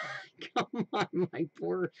on. Come on, my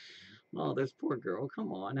poor, oh, this poor girl.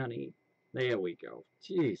 Come on, honey. There we go.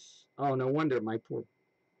 Jeez. Oh, no wonder my poor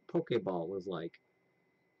Pokeball was like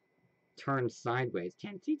turned sideways.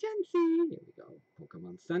 Chansey, Chansey. Here we go.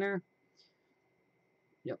 Pokemon Center.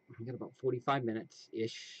 Yep, I got about 45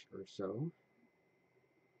 minutes-ish or so.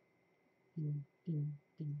 Ding, ding,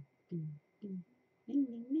 ding, ding, ding. Ding,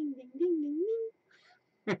 ding, ding, ding, ding, ding, ding.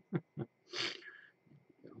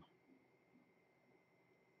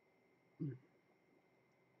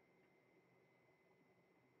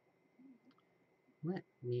 Let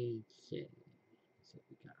me see. Let's see what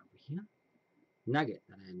we got over here. Nugget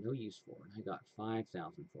that I had no use for, and I got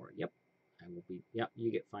 5,000 for it. Yep, I will be. Yep,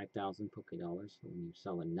 you get 5,000 Pokédollars when you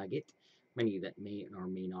sell a nugget. Many that may or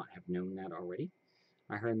may not have known that already.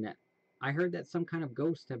 I heard that some kind of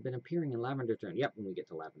ghosts have been appearing in Lavender Town. Yep, when we get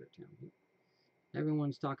to Lavender Town.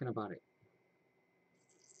 Everyone's talking about it.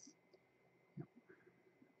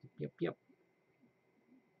 Yep, yep.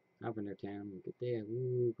 Lavender Town, we'll get there.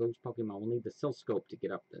 Ooh, ghost Pokemon. We'll need the Silscope to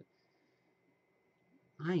get up the...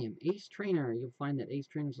 I am Ace Trainer. You'll find that Ace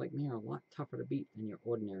Trainers like me are a lot tougher to beat than your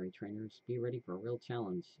ordinary trainers. Be ready for a real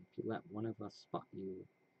challenge if you let one of us spot you.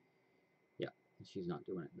 Yeah, she's not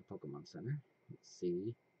doing it in the Pokemon Center. Let's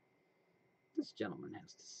see what this gentleman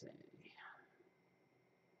has to say.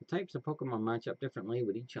 The types of Pokemon match up differently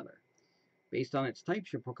with each other. Based on its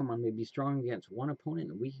types, your Pokemon may be strong against one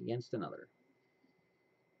opponent and weak against another.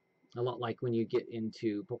 A lot like when you get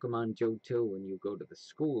into Pokemon Johto and you go to the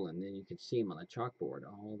school and then you can see them on the chalkboard,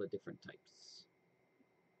 all the different types.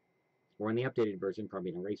 Or in the updated version,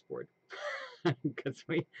 probably in a race board. Because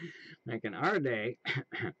we, like in our day,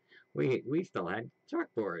 we still had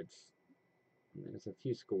chalkboards. And there's a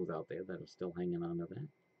few schools out there that are still hanging on to that.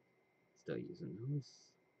 Still using those.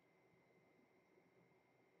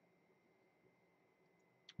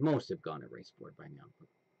 Most have gone to race board by now. But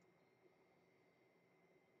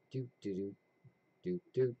do do do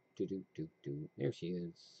do do do do do do. There she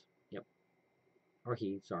is. Yep. Or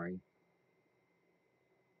he, sorry.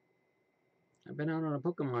 I've been out on a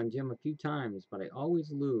Pokemon gym a few times, but I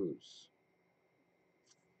always lose.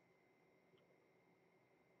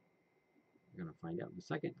 We're going to find out in a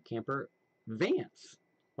second. Camper Vance.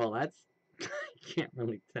 Well, that's... I can't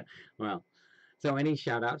really tell. Well, so any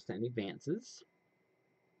shout-outs to any Vances?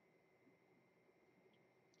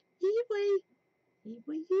 Yee-wee.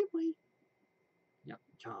 Yep.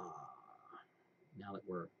 Now that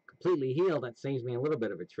we're completely healed, that saves me a little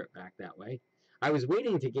bit of a trip back that way. I was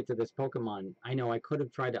waiting to get to this Pokemon. I know I could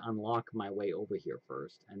have tried to unlock my way over here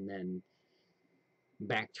first and then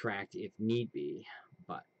backtracked if need be,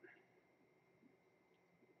 but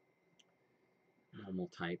normal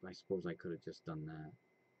type, I suppose I could have just done that.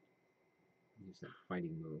 Use that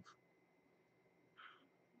fighting move.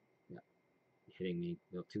 Yeah, hitting me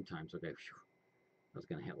 2 times. Okay, I was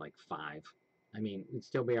going to hit like 5. I mean, it'd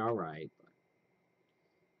still be all right. But...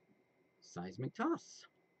 Seismic toss.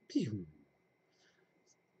 Pew.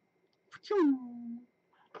 Pew.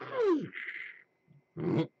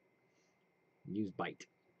 Use bite.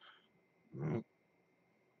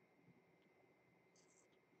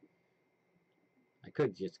 I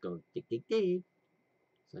could just go dig, dig, dig.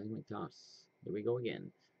 Seismic toss. Here we go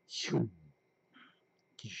again. Scud.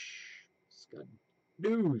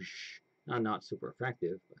 Douche. Not super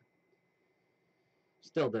effective, but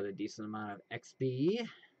still did a decent amount of XP.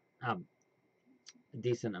 A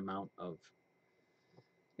decent amount of...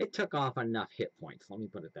 It took off enough hit points. Let me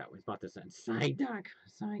put it that way. I was about to say, Psyduck.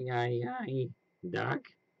 Duck.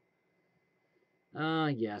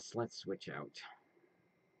 Yes, let's switch out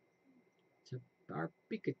to our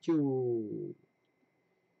Pikachu.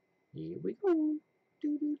 Here we go.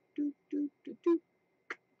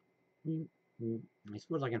 I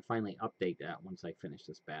suppose I can finally update that once I finish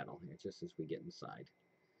this battle here, just as we get inside.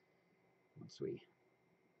 Once we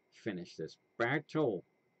finish this battle.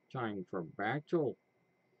 Time for battle.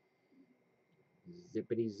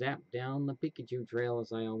 Zippity zap down the Pikachu trail,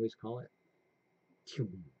 as I always call it. There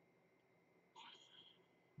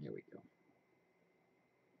we go.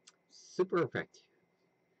 Super effective.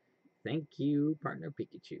 Thank you, partner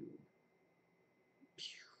Pikachu.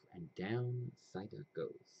 And down Psyduck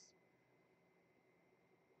goes.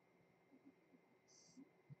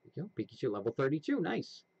 There we go. Pikachu level 32.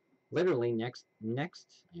 Nice. Literally next, I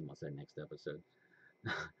almost said next episode.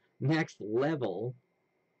 Next level,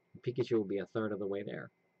 Pikachu will be a third of the way there.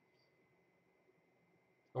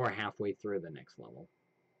 Or halfway through the next level.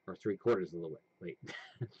 Or 3/4 of the way. Wait.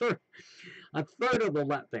 A third of the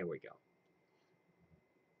left. There we go.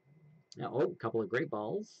 Now, oh, a couple of great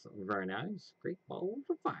balls. Very nice. Great ball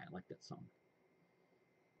for fire. I like that song.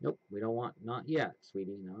 Nope, we don't want... Not yet,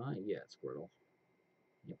 sweetie. Not yet, Squirtle.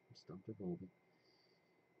 Yep, stop revolving.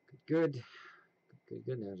 Good. Good.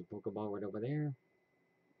 There's a Pokeball right over there.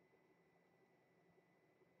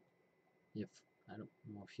 If... I don't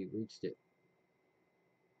know if she reached it.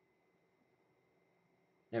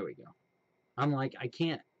 There we go. I'm like, I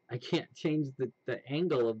can't change the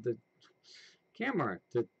angle of the camera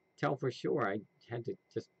to tell for sure. I had to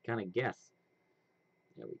just kind of guess.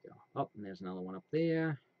 There we go. Oh, and there's another one up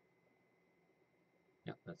there.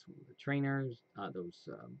 Yep, that's one of the trainers. Those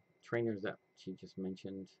trainers that she just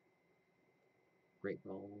mentioned. Great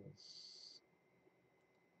balls.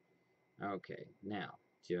 Okay, now,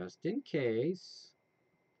 just in case,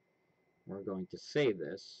 we're going to save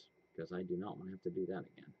this, because I do not want to have to do that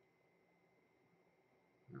again.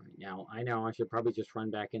 Alright, now, I know I should probably just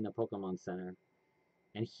run back in the Pokemon Center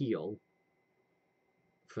and heal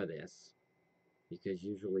for this, because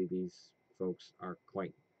usually these folks are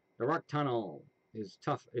quite... The Rock Tunnel is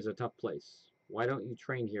a tough place. Why don't you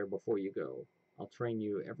train here before you go? I'll train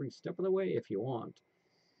you every step of the way if you want.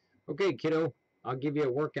 Okay, kiddo, I'll give you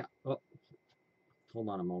a workout. Oh, hold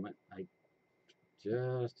on a moment.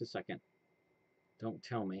 Just a second. Don't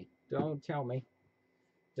tell me. Don't tell me.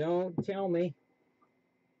 Don't tell me.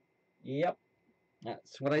 Yep.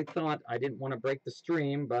 That's what I thought. I didn't want to break the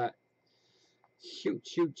stream, but shoot.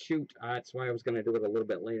 That's why I was going to do it a little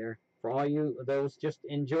bit later. For all you those, just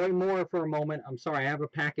enjoy more for a moment. I'm sorry, I have a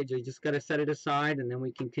package. I just got to set it aside, and then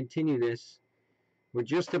we can continue this. We're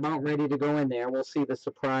just about ready to go in there. We'll see the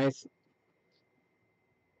surprise.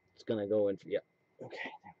 It's going to go in. Yep.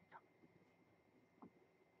 Okay.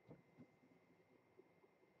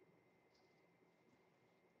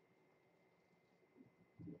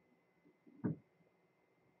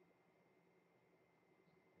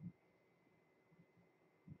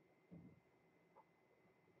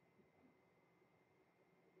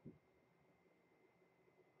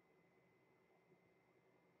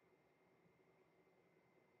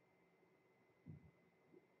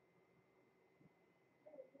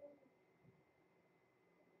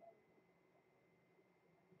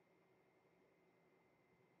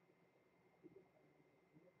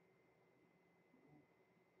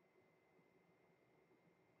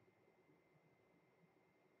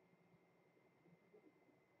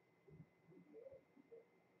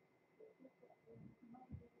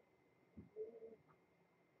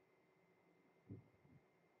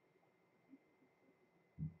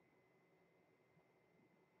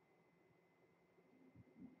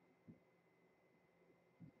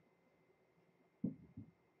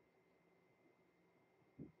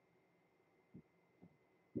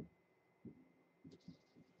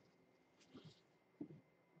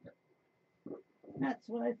 That's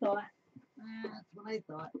what I thought.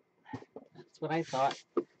 That's what I thought.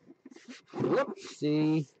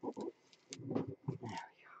 Whoopsie.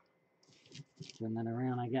 turn that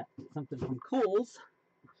around. I got something from Kohl's.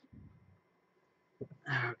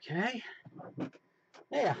 Okay.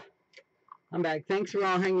 Yeah. I'm back. Thanks for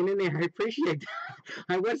all hanging in there. I appreciate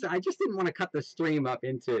that. I just didn't want to cut the stream up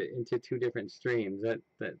into two different streams.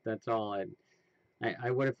 That's all.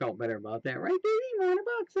 I would have felt better about that, right, baby? $100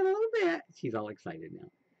 in a little bit. She's all excited now.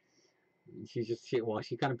 She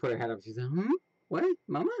kind of put her head up. She said, what,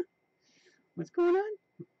 Mama? What's going on?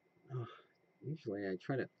 Oh, usually I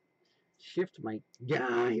try to shift my.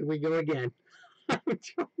 Yeah, here we go again. I'm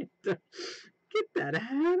trying to get that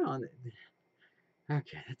hat on it.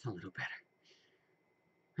 Okay, that's a little better.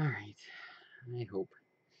 All right. I hope.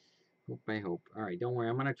 All right, don't worry.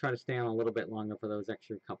 I'm going to try to stay on a little bit longer for those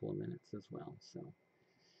extra couple of minutes as well. So,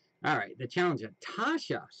 all right, the challenge of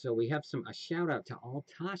Tasha. So we have a shout out to all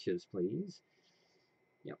Tashas, please.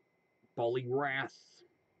 Yep. Bully Wrath.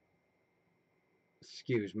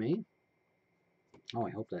 Excuse me. Oh,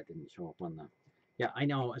 I hope that didn't show up on the. Yeah, I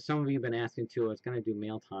know some of you have been asking too. I was going to do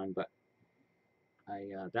mail time, but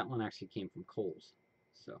that one actually came from Kohl's.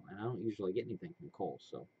 So, and I don't usually get anything from Kohl's,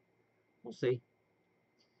 so we'll see.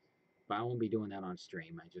 But I won't be doing that on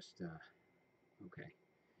stream. I just okay.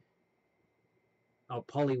 Oh,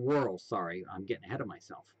 Polly Whirl, sorry. I'm getting ahead of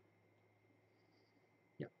myself.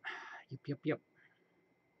 Yep.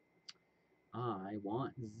 I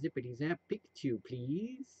want Zippity Zap Pikachu,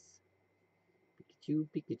 please.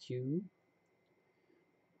 Pikachu.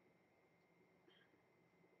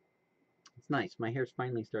 It's nice. My hair's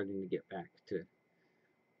finally starting to get back to...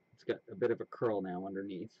 It's got a bit of a curl now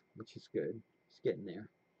underneath, which is good. It's getting there.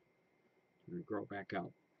 I'm going to grow back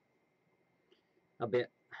out a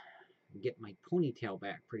bit. Get my ponytail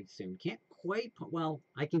back pretty soon. Can't quite put, well,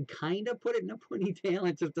 I can kind of put it in a ponytail.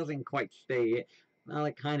 It just doesn't quite stay. Well,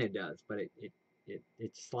 it kind of does, but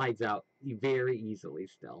it slides out very easily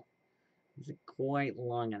still. Isn't quite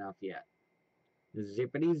long enough yet.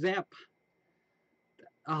 Zippity zap.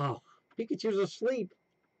 Oh, Pikachu's asleep.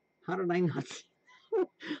 How did I not see?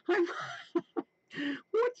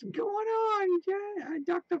 What's going on,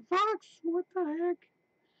 Dr. Fox? What the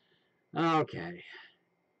heck? Okay.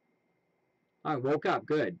 I woke up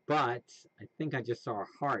good, but I think I just saw a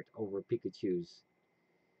heart over Pikachu's.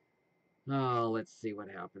 Oh, let's see what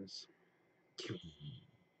happens.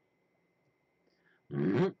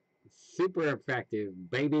 Super effective,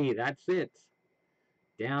 baby. That's it.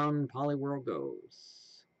 Down Poliwhirl goes.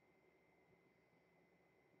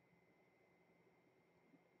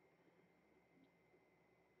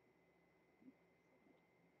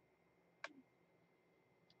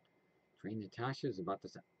 Train Natasha is about to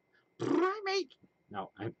say, Primate!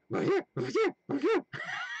 No, I'm. Here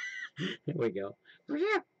we go.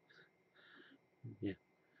 Yeah.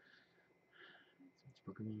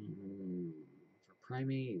 Pokemon for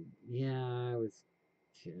Primate. Yeah, I was.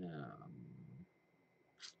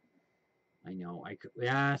 I know. I could.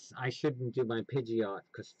 Yes, I shouldn't do my Pidgeot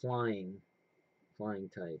because flying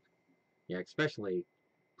type. Yeah, especially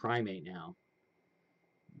Primate now.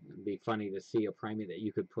 It'd be funny to see a Primate that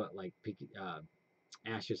you could put like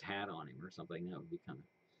Ash's hat on him or something. That would be kind of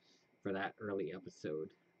for that early episode.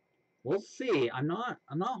 We'll see. I'm not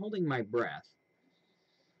holding my breath,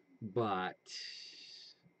 but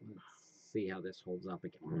let's see how this holds up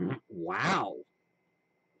again. Wow!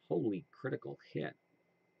 Holy critical hit.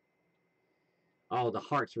 Oh, the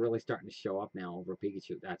heart's really starting to show up now over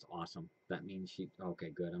Pikachu. That's awesome. That means she... Okay,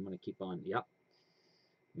 good. I'm going to keep on... Yep.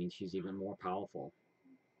 Means she's even more powerful.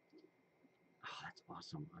 Oh, that's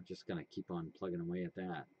awesome. I'm just going to keep on plugging away at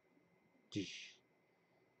that.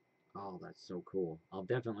 Oh, that's so cool. I'll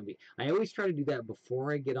definitely be... I always try to do that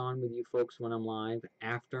before I get on with you folks when I'm live.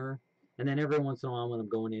 After. And then every once in a while when I'm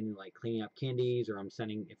going in and like cleaning up candies or I'm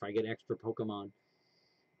sending... If I get extra Pokemon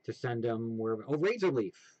to send them wherever... Oh, Razor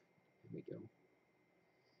Leaf. Here we go.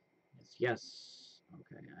 Yes.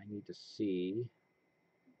 Okay, I need to see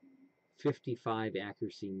 55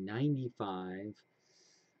 accuracy, 95.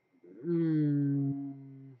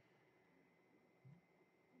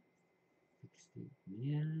 60.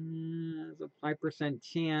 Yeah, there's a 5%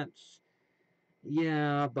 chance.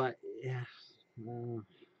 Yeah, but yeah,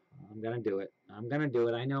 I'm gonna do it.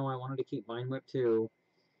 I know I wanted to keep Vine Whip too.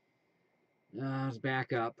 Let's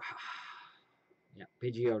back up. Yeah,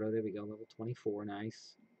 Pidgeotto. There we go. Level 24.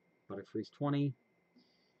 Nice. Butterfree's 20.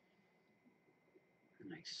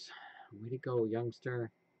 Nice. Way to go,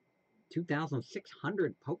 youngster.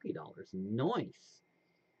 2,600 Pokédollars. Nice.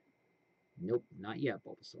 Nope, not yet,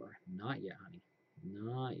 Bulbasaur. Not yet, honey.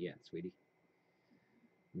 Not yet, sweetie.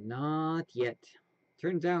 Not yet.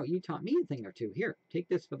 Turns out you taught me a thing or two. Here, take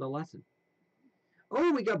this for the lesson.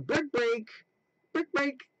 Oh, we got Brick Break. Brick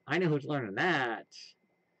Break. I know who's learning that.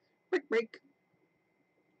 Brick Break.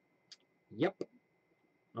 Yep.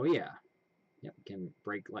 Oh yeah. Yep. Can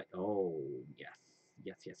break like. Oh yes.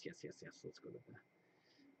 Yes. Yes. Yes. Yes. Yes. Let's go to the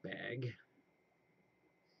bag.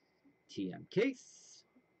 TM case.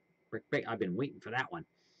 Brick break. I've been waiting for that one.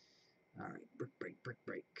 All right. Brick break. Brick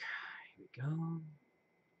break. Here we go.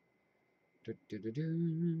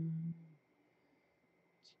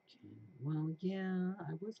 Well, yeah.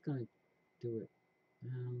 I was gonna do it.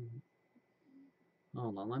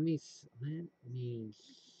 Hold on. Let me see.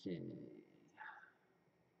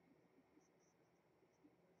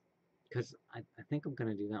 Because I think I'm going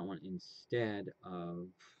to do that one instead of,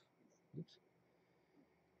 oops,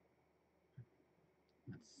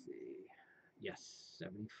 let's see, yes,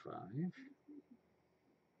 75,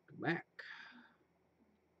 go back,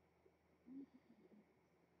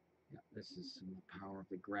 yeah, this is the power of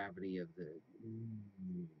the gravity of the,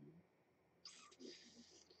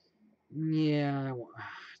 yeah,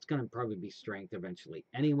 it's going to probably be strength eventually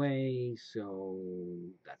anyway, so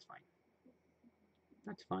that's fine.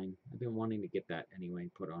 That's fine. I've been wanting to get that anyway,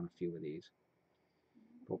 put on a few of these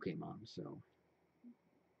Pokemon, so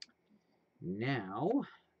now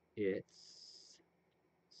it's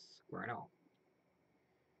Squirtle.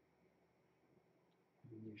 I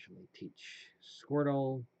usually teach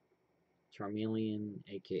Squirtle, Charmeleon,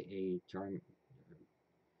 aka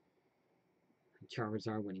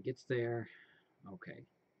Charizard when he gets there. Okay.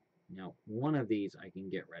 Now, one of these I can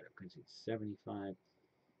get rid of because it's 75.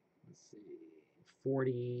 Let's see.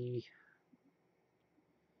 40.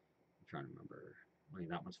 I'm trying to remember. Well,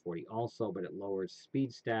 that one's 40 also, but it lowers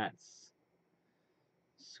speed stats.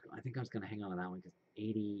 I think I was going to hang on to that one because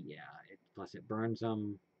 80, yeah. Plus it burns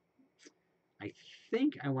them. I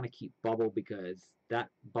think I want to keep Bubble because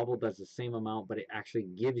that Bubble does the same amount, but it actually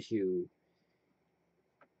gives you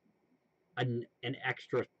an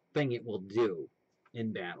extra thing it will do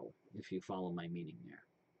in battle, if you follow my meaning there.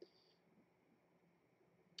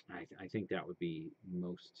 I think that would be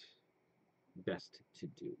most best to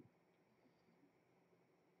do.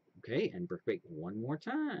 Okay, and brick break one more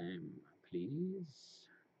time, please.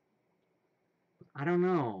 I don't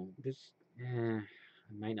know. I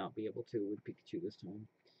might not be able to with Pikachu this time.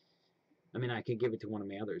 I mean, I could give it to one of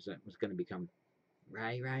my others that was going to become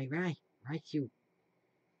Raichu.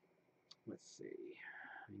 Let's see.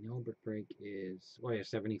 I know brick break is, oh yeah,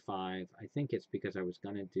 75. I think it's because I was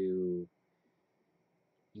going to do,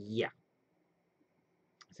 yeah.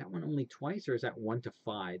 Is that one only twice, or is that 1 to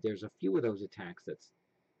 5? There's a few of those attacks that's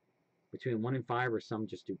between 1 and 5, or some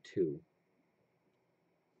just do 2.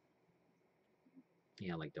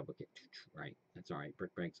 Yeah, like double kick. Right. That's alright.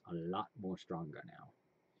 Brick Break's a lot more stronger now.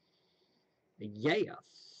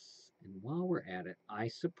 Yes! And while we're at it, I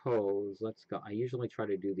suppose, let's go. I usually try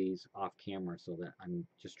to do these off camera so that I'm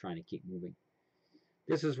just trying to keep moving.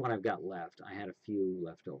 This is what I've got left. I had a few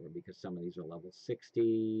left over because some of these are level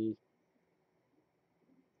 60.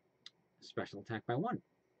 Special attack by 1.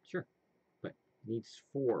 Sure. But needs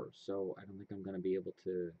 4, so I don't think I'm going to be able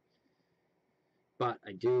to. But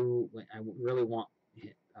I really want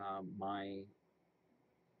my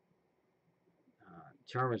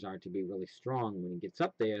Charizard to be really strong when he gets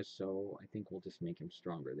up there, so I think we'll just make him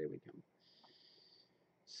stronger. There we go.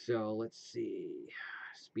 So let's see.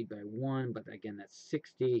 Speed by 1, but again, that's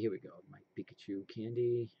 60. Here we go. My Pikachu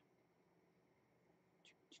candy.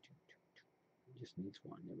 Just needs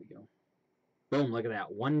 1. There we go. Boom, look at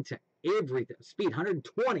that. 1 to everything. Speed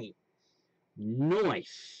 120.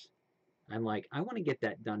 Nice. I'm like, I want to get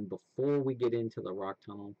that done before we get into the rock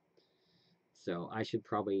tunnel. So I should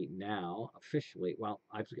probably now officially, well,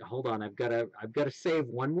 hold on, I've got to save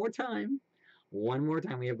one more time. One more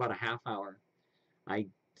time. We have about a half hour. I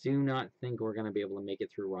do not think we're going to be able to make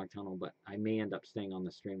it through Rock Tunnel, but I may end up staying on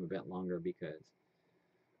the stream a bit longer because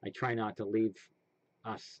I try not to leave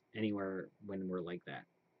us anywhere when we're like that.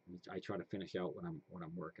 I try to finish out what I'm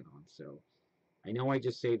working on. So I know I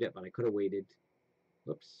just saved it, but I could have waited.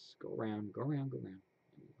 Oops, go around, go around, go around.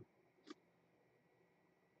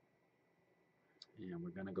 And we're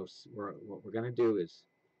gonna go. What we're gonna do is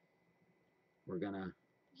we're gonna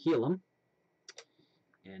heal them.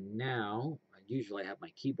 And now, usually I have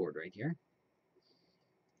my keyboard right here.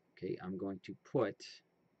 Okay, I'm going to put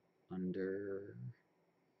under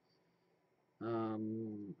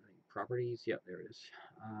properties. Yep, there it is.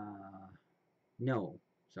 No,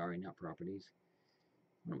 sorry, not properties.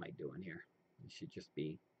 What am I doing here? I should just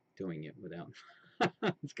be doing it without.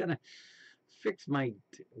 It's gonna fix my.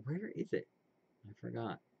 Where is it? I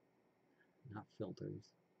forgot. Not filters.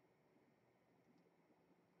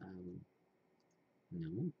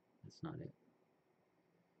 No, that's not it.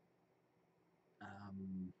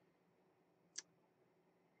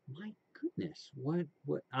 My Goodness, what?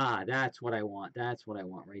 Ah, that's what I want. That's what I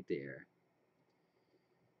want right there.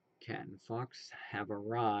 Cat and fox have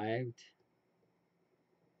arrived.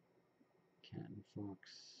 Cat and fox.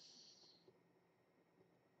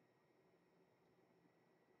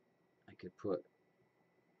 I could put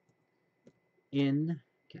in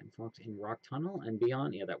Cat and fox in rock tunnel and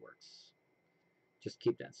beyond. Yeah, that works. Just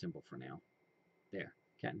keep that simple for now. There.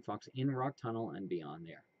 Cat and fox in rock tunnel and beyond.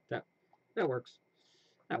 There. That works.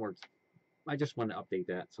 That works. I just want to update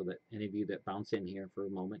that so that any of you that bounce in here for a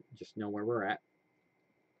moment just know where we're at.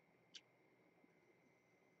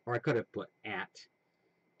 Or I could have put at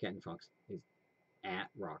Cat and fox is at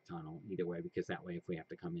rock tunnel either way, because that way if we have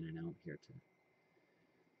to come in and out here too.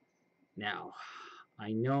 Now,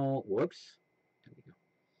 I know, whoops, there we go.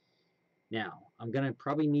 Now, I'm going to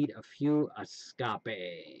probably need a few escape,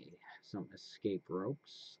 some escape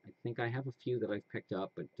ropes. I think I have a few that I've picked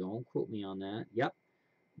up, but don't quote me on that. Yep,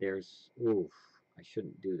 there's, oof, I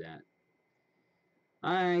shouldn't do that.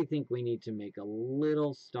 I think we need to make a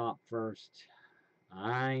little stop first.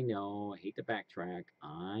 I know, I hate to backtrack.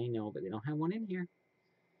 I know, but they don't have one in here.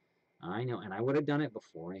 I know, and I would have done it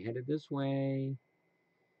before I headed this way.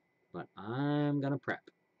 But I'm going to prep.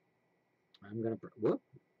 I'm going to prep. Whoop.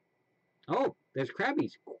 Oh, there's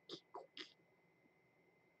crabbies.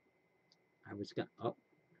 I was going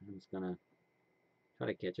to try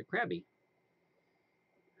to catch a crabby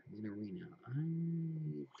in an arena. I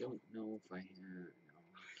don't know if I had, no,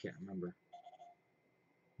 I can't remember.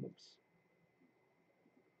 Whoops.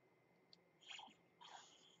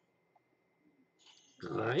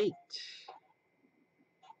 Great.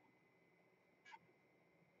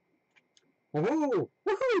 Woohoo!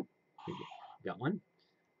 Woohoo! Got one.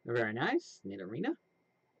 Very nice. Need arena.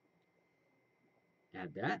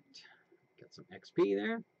 Add that. Got some XP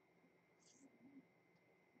there.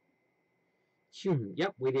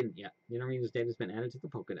 Yep, we didn't yet. The arena's data has been added to the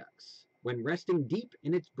Pokedex. When resting deep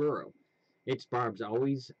in its burrow, its barbs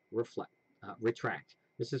always retract.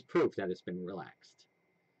 This is proof that it's been relaxed.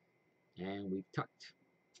 And we've tucked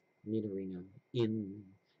Nidorina in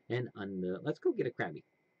and under. Let's go get a Krabby.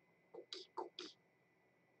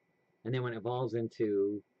 And then when it evolves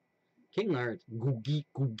into Kingler, it's Googie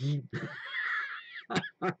Googie.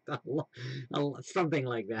 Something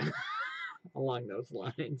like that. Along those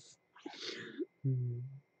lines.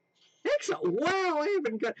 Excellent. Wow, I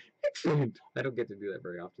haven't got... Excellent. I don't get to do that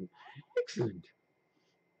very often. Excellent.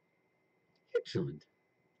 Excellent.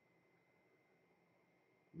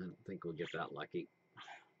 I don't think we'll get that lucky.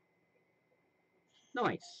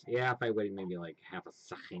 Nice. Yeah, if I waited maybe like half a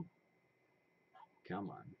second. Come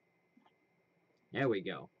on. There we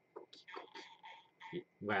go.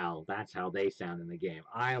 Well, that's how they sound in the game.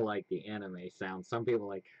 I like the anime sound. Some people are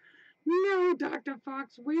like, no, Dr.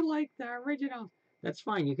 Fox, we like the original. That's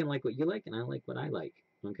fine. You can like what you like, and I like what I like.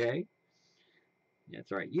 Okay?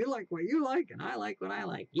 That's right. You like what you like, and I like what I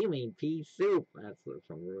like. You mean pea soup. That's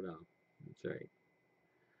from Rudolph. That's right.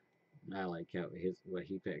 I like how what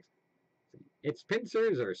he picks. Its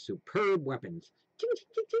pincers are superb weapons. Ching, ching,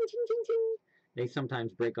 ching, ching, ching, ching, ching. They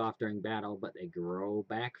sometimes break off during battle, but they grow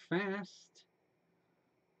back fast.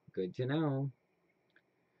 Good to know.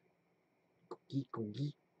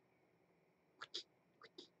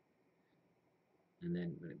 And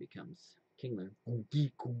then when it becomes Kingler, there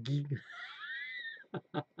we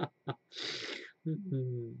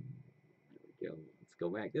go. Let's go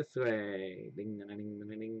back this way.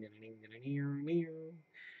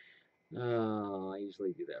 Oh, I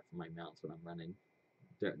usually do that for my mounts when I'm running.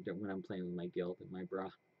 When I'm playing with my guild and my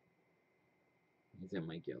bra. He's in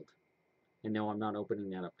my guild. And no, I'm not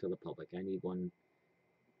opening that up to the public. I need one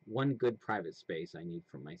good private space I need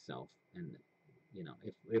for myself. And you know,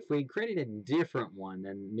 if we created a different one,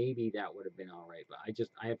 then maybe that would have been all right. But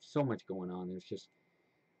I have so much going on. There's just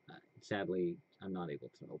sadly I'm not able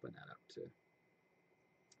to open that up to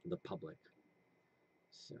the public.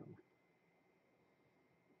 So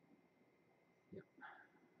yep.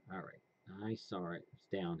 All right. I saw it. It's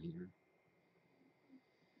down here.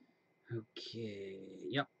 Okay.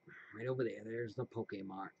 Yep. Right over there. There's the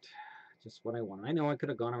Pokemart. Just what I want. I know I could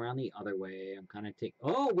have gone around the other way. I'm kind of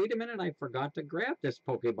oh, wait a minute. I forgot to grab this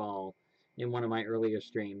Pokeball in one of my earlier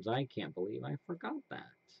streams. I can't believe I forgot that.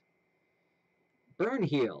 Burn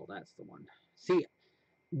Heal. That's the one. See,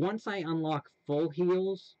 once I unlock full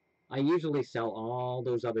heals, I usually sell all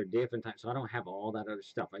those other different types. So I don't have all that other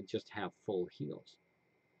stuff. I just have full heals.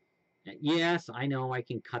 And yes, I know I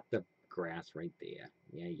can cut the grass right there.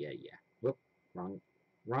 Yeah. Whoop.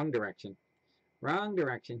 Wrong direction. Wrong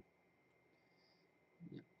direction.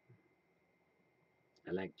 Yep.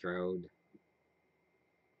 Electrode.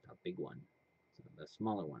 The big one. So the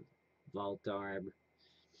smaller one. Voltarb.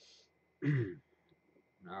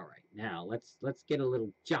 All right, now let's get a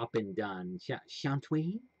little chopping done.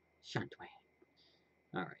 Shantway? Shantway.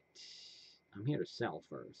 All right, I'm here to sell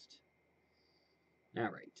first. All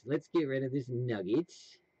right, let's get rid of this nugget.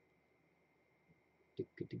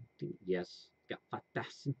 Yes, got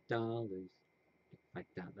 $5,000.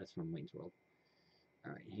 That's from Wayne's World.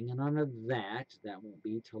 All right, hanging on to that. That won't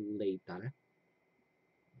be till later.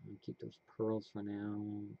 I'll keep those pearls for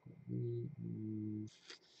now.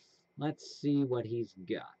 Let's see what he's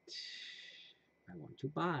got. I want to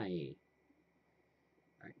buy.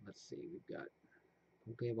 All right, let's see. We've got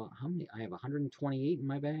Pokeball. How many? I have 128 in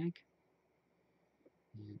my bag.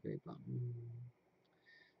 Yeah, great bum.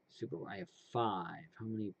 Super. I have 5. How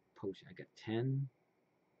many potions? I got 10.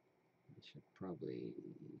 I should probably.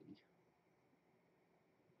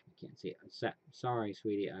 I can't see it. Sorry,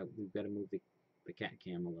 sweetie. We've got to move the cat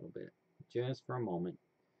cam a little bit, just for a moment.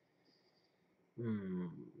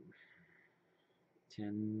 10,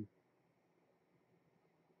 20,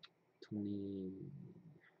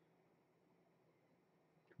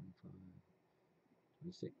 25,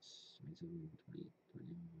 26, 27, 28,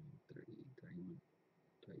 29, 30, 31,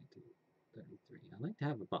 32, 33. I like to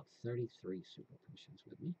have about 33 super potions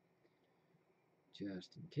with me,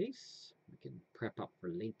 just in case. We can prep up for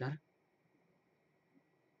later.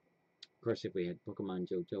 Of course, if we had Pokemon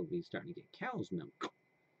Johto, we'd be starting to get cow's milk.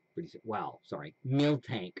 Pretty soon. Well, sorry,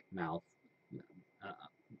 Miltank mouth.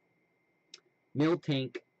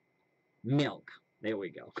 Miltank milk. There we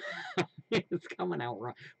go. It's coming out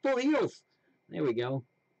wrong. Full heals. There we go.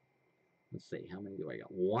 Let's see. How many do I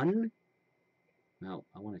got? 1? Well,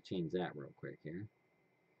 I want to change that real quick here.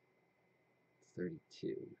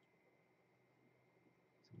 32.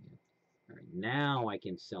 All right, now I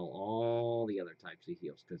can sell all the other types of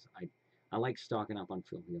heals because I like stocking up on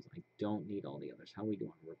full heals. I don't need all the others. How are we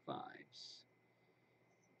doing? Revives.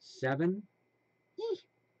 7?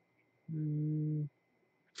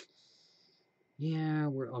 Yeah,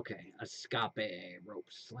 we're okay. Escape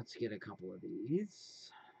ropes. Let's get a couple of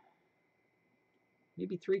these.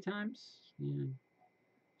 Maybe 3 times. Yeah.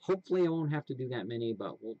 Hopefully I won't have to do that many,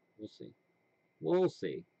 but we'll see. We'll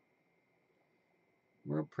see.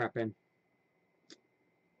 We're prepping.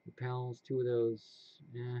 Repels, 2 of those.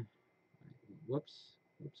 Yeah. Whoops.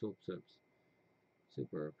 Whoops.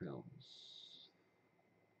 Super repels.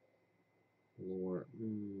 Lure.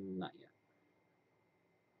 Not yet.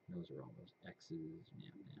 Those are all those X's.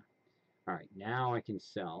 Yeah. Alright, now I can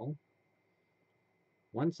sell.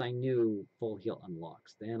 Once I knew full heal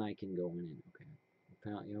unlocks, then I can go in and, okay.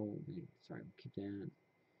 Repel, sorry, we'll keep that.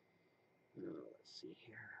 Let's see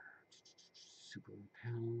here. Super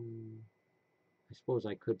repel. I suppose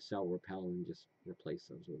I could sell repel and just replace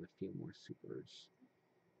those with a few more supers.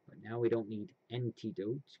 But now we don't need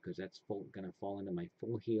antidotes because that's going to fall into my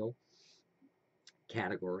full heal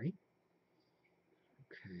category.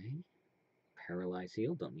 Okay. Paralyze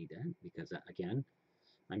heal, don't need that because, again,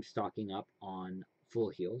 I'm stocking up on full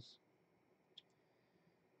heals.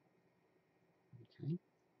 Okay.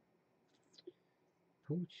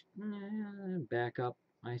 Poach. Back up,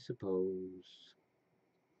 I suppose.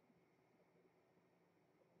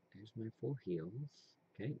 There's my full heals.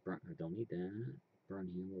 Okay, I don't need that.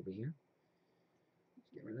 Burn heal over here. Let's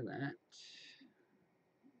get rid of that.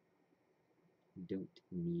 Don't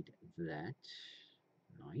need that.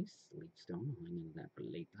 Nice. Leaf stone. I'll hang on to that for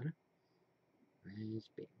later.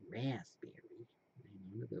 Raspberry.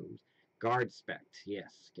 Hang on to those. Guard spect.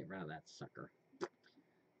 Yes. Get rid of that sucker.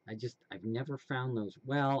 I've never found those.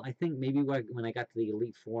 Well, I think maybe when I got to the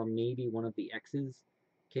Elite Four, maybe one of the X's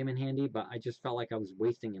came in handy, but I just felt like I was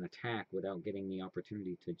wasting an attack without getting the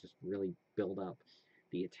opportunity to just really build up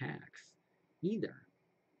the attacks either.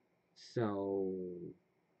 So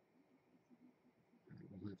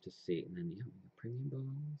we'll have to see. And then, yeah, the premium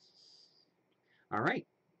balls. All right.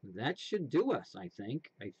 That should do us, I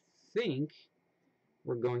think. I think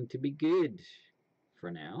we're going to be good for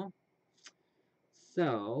now.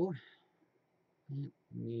 So, let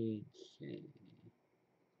me see.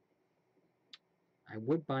 I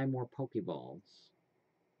would buy more Pokeballs,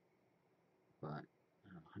 but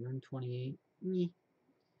 128,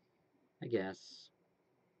 I guess.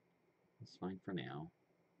 It's fine for now.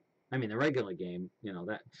 I mean, the regular game,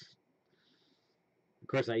 that. Of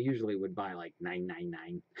course, I usually would buy like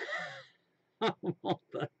 999.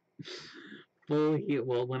 The full heal.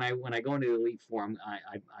 Well, when I go into the Elite Form,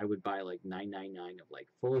 I would buy like 999 of like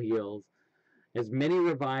full heals, as many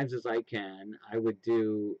revives as I can. I would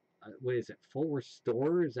do what is it? Full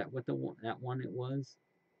restore? Is that what that one it was?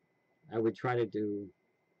 I would try to do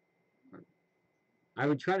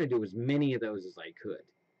as many of those as I could.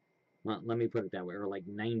 Well, let me put it that way, or like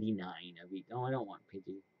 99 of each. Oh, I don't want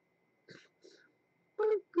Pidgey.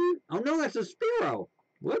 Oh no, that's a Spearow.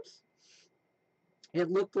 Whoops. It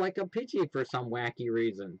looked like a Pidgey for some wacky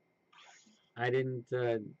reason. I didn't,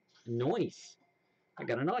 noise. I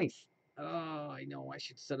got a noise. Oh, I know I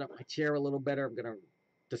should set up my chair a little better. I'm gonna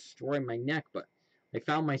destroy my neck, but I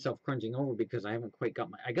found myself crunching over because I haven't quite got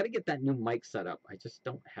my, I gotta get that new mic set up. I just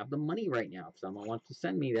don't have the money right now. If someone wants to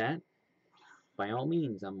send me that, by all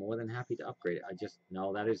means, I'm more than happy to upgrade it. I just,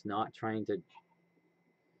 no, that is not trying to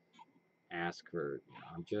ask for,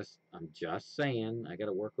 I'm just saying, I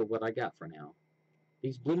gotta work with what I got for now.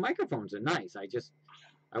 These blue microphones are nice.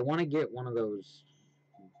 I want to get one of those.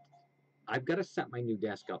 I've got to set my new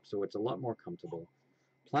desk up so it's a lot more comfortable.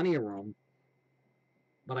 Plenty of room.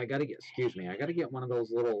 But I got to get, excuse me, I got to get one of those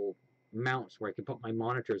little mounts where I can put my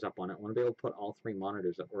monitors up on it. I want to be able to put all 3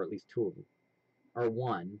 monitors up, or at least 2 of them. Or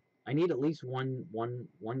 1. I need at least one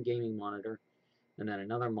gaming monitor, and then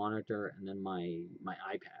another monitor, and then my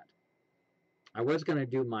iPad. I was going to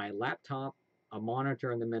do my laptop, a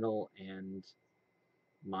monitor in the middle, and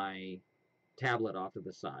my tablet off to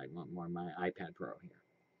the side, or my iPad Pro here.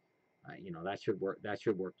 You know, that should work. That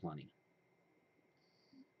should work plenty.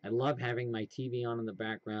 I love having my TV on in the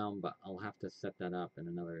background, but I'll have to set that up in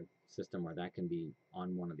another system where that can be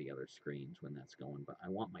on one of the other screens when that's going. But I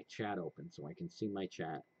want my chat open so I can see my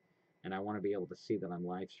chat, and I want to be able to see that I'm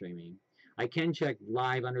live streaming. I can check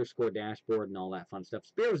live_dashboard and all that fun stuff.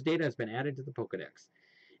 Spearow's data has been added to the Pokedex.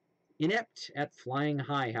 Inept at flying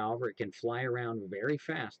high, however, it can fly around very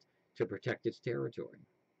fast to protect its territory.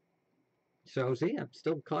 So, see, I've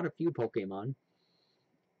still caught a few Pokemon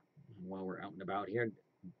while we're out and about here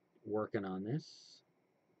working on this.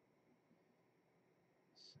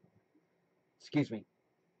 So, excuse me.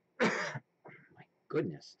 My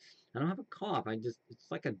goodness. I don't have a cough. It's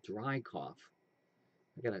like a dry cough.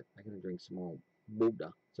 I gotta drink some more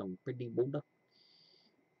Buddha. Some pretty Buddha.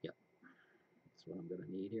 Yep. That's what I'm gonna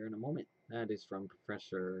need here in a moment. That is from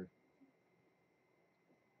Professor...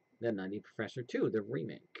 Then I need Professor 2, the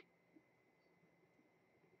remake.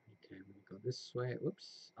 Okay, I'm gonna go this way.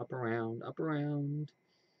 Whoops. Up around, up around.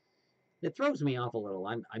 It throws me off a little.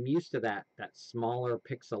 I'm used to that smaller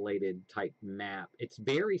pixelated type map. It's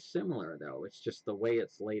very similar though. It's just the way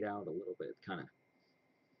it's laid out a little bit kind of.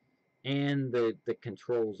 And the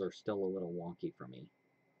controls are still a little wonky for me.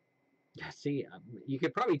 See, you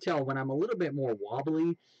could probably tell when I'm a little bit more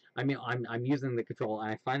wobbly. I mean, I'm using the control.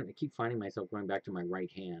 I keep finding myself going back to my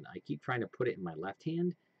right hand. I keep trying to put it in my left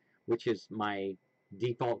hand, which is my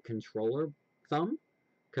default controller thumb,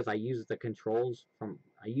 because I use the controls from,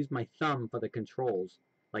 I use my thumb for the controls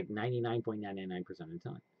like 99.99% of the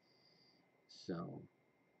time. So,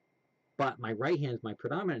 but my right hand is my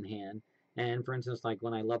predominant hand, and for instance, like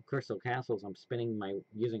when I love Crystal Castles, I'm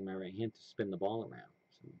using my right hand to spin the ball around.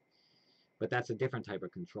 So, but that's a different type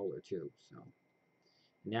of controller too. So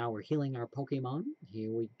now we're healing our Pokemon.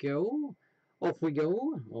 Here we go. Off we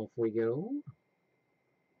go. Off we go.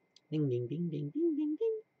 Ding, ding, ding, ding, ding, ding,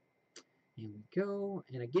 ding. Here we go.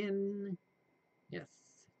 And again. Yes.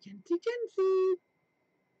 Genty, Genty.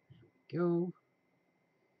 There we go.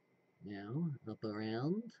 Now, up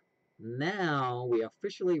around. Now we are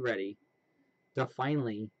officially ready to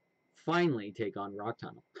finally take on Rock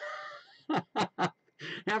Tunnel.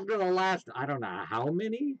 After the last, I don't know how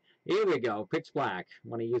many. Here we go. Pitch black.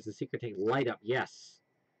 Want to use the secret tank. Light up. Yes.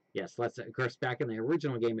 Yes, let's, of course, back in the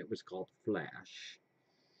original game, it was called Flash.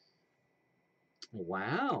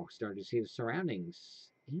 Wow. Started to see the surroundings.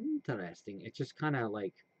 Interesting. It just kind of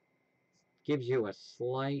like gives you a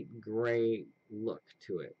slight gray look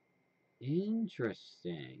to it.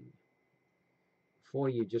 Interesting. Before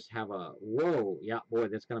you just have a, whoa, yeah, boy,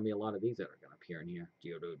 there's going to be a lot of these that are going to appear in here.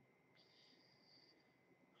 Geodude.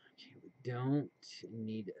 Okay, we don't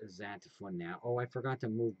need that for now. Oh, I forgot to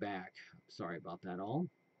move back. Sorry about that all.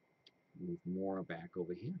 Move Mora back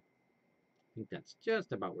over here. I think that's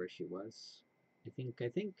just about where she was. I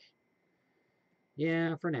think.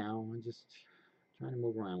 Yeah, for now. I'm just trying to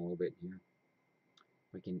move around a little bit here.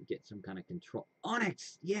 If I can get some kind of control.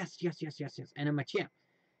 Onyx! Yes, yes, yes, yes, yes. And a Machamp.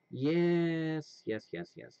 Yes, yes, yes,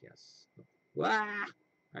 yes, yes. Wah!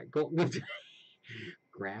 Alright, go.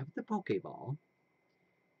 Grab the Pokeball.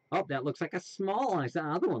 Oh, that looks like a small one. That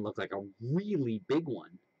other one looks like a really big one.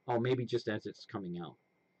 Oh, maybe just as it's coming out.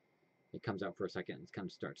 It comes out for a second and kind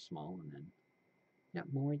of starts small and then... Yeah,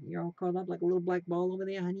 more, you're all curled up like a little black ball over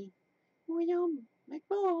there, honey. More yum, black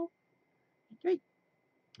ball. That's right.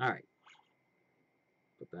 Alright.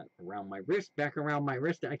 Put that around my wrist, back around my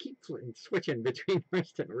wrist. I keep switching between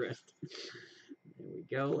wrist and wrist. There we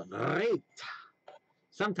go. Alright.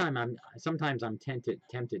 Sometimes I'm tempted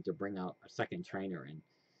to bring out a second trainer and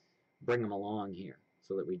bring them along here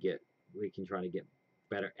so that we can try to get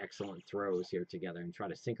better, excellent throws here together and try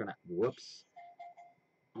to synchronize. Whoops.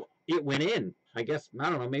 It went in. I guess, I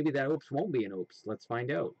don't know, maybe that oops won't be an oops. Let's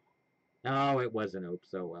find out. Oh, it was an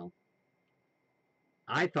oops. Oh, well.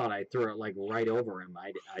 I thought I threw it like right over him.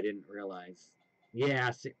 I didn't realize.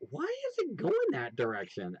 Yeah, see, why is it going that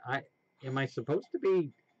direction? Am I supposed to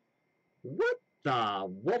be... What the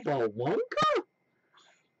Wubba Wonka?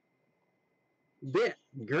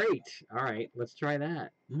 Great. All right, let's try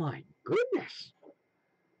that. My goodness.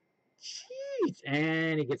 Jeez.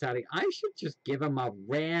 And he gets out of... I should just give him a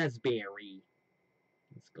raspberry.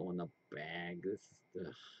 Let's go in the bag. This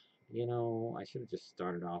is... You know, I should have just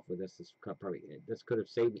started off with this. This could have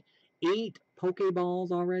saved me 8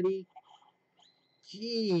 Pokeballs already.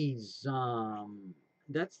 Jeez,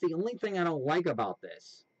 that's the only thing I don't like about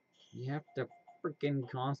this. You have to freaking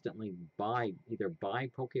constantly either buy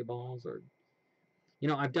Pokeballs or, you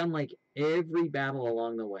know, I've done like every battle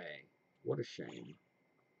along the way. What a shame.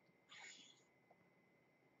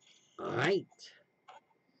 All right.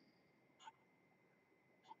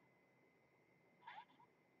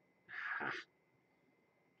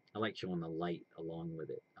 I like showing the light along with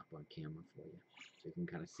it up on camera for you, so you can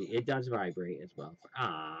kind of see. It does vibrate as well.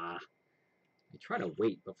 I try to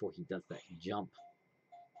wait before he does that jump.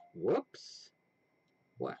 Whoops.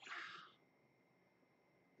 What?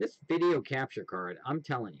 This video capture card, I'm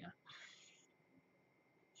telling you,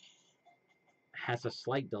 has a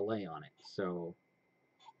slight delay on it, so...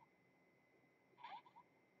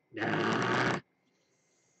 Oh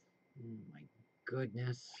my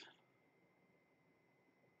goodness.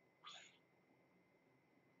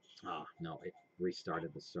 Oh, no, it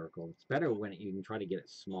restarted the circle. It's better when you can try to get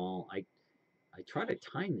it small. I try to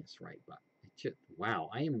time this right, but it just...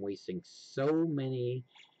 Wow, I am wasting so many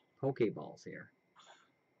Pokeballs here.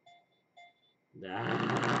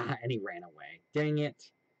 And he ran away. Dang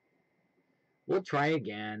it. We'll try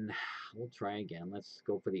again. We'll try again. Let's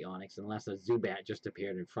go for the Onix, unless a Zubat just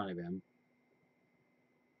appeared in front of him.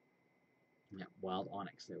 Yeah, Wild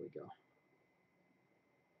Onix. There we go.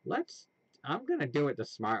 I'm going to do it the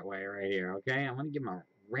smart way right here, okay? I'm going to give him a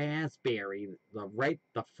raspberry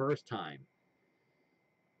the first time.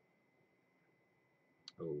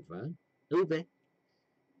 Over. There we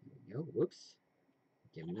go. Whoops.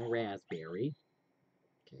 Give him a raspberry.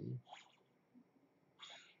 Okay.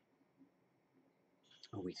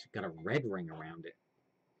 Oh, he's got a red ring around it.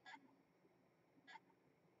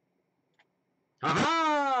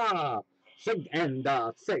 Ha-ha! And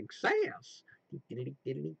success!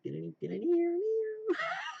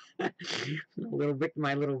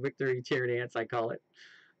 My little victory chair dance, I call it.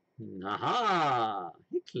 Aha!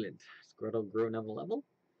 Excellent. Squirtle grew another level.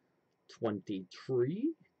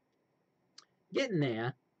 23. Getting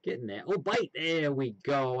there. Getting there. Oh, bite! There we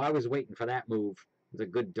go. I was waiting for that move. It was a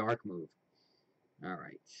good dark move.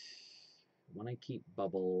 Alright. When I keep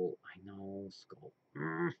Bubble, I know, Skull.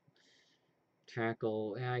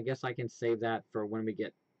 Tackle. Yeah, I guess I can save that for when we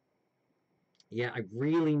get... Yeah, I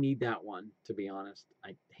really need that one, to be honest.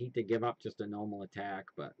 I hate to give up just a normal attack,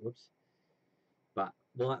 but... Whoops. But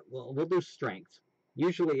we'll do strength.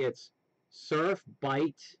 Usually it's surf,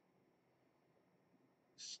 bite,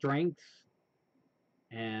 strength,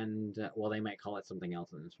 and well, they might call it something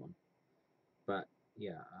else in this one. But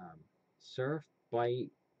yeah, surf,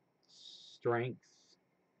 bite, strength,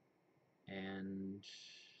 and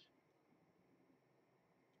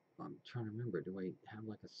I'm trying to remember. Do I have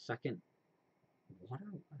like a second water?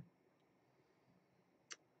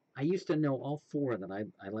 I used to know all 4 that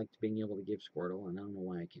I liked being able to give Squirtle, and I don't know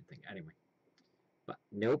why I can't think. Anyway. But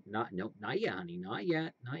nope, not yet, honey. Not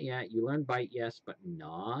yet. Not yet. You learned bite, yes, but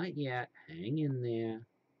not yet. Hang in there,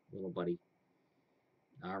 little buddy.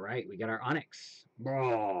 All right, we got our Onix.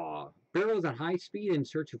 Burrows at high speed in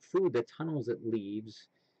search of food. The tunnels it leaves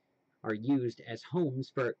are used as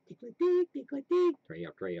homes for Diglett. Tray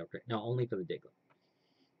up. No, only for the Diglett.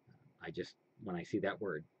 When I see that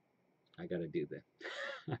word, I gotta do that.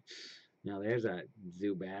 Now there's a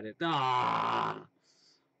Zubat.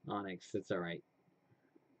 Onix, it's all right.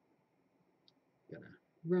 Gonna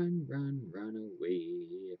run away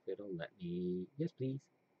if it'll let me. Yes, please.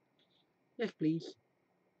 Yes, please.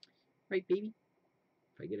 Right, baby.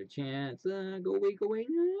 If I get a chance, go away.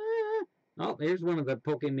 Oh, there's one of the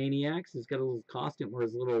Pokemaniacs. He's got a little costume or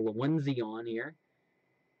his little onesie on here.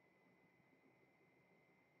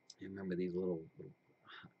 I remember these little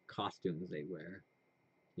costumes they wear.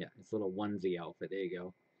 Yeah, it's a little onesie outfit. There you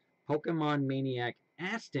go. Pokemon Maniac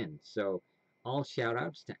Aston. So, all shout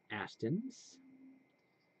outs to Astons.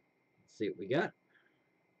 Let's see what we got.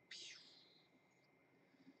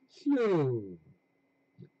 Slow.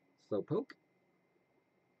 Slow poke.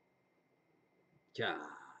 Ja.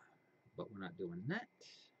 But we're not doing that.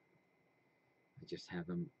 I just have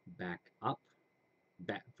him back up.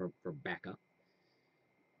 Back for backup.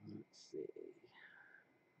 Let's see.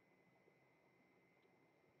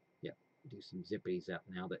 Yep, do some zippies up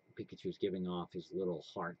now that Pikachu's giving off his little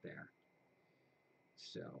heart there.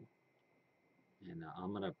 So, and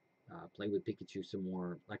I'm gonna play with Pikachu some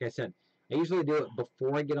more. Like I said, I usually do it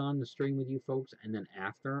before I get on the stream with you folks, and then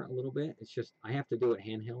after a little bit. It's just I have to do it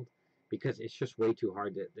handheld because it's just way too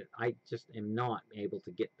hard. I just am not able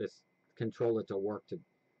to get this controller to work to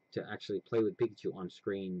actually play with Pikachu on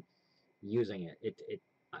screen using it.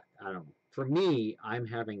 I don't know. For me, I'm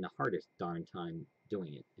having the hardest darn time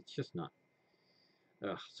doing it. It's just not.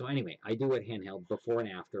 So anyway, I do it handheld before and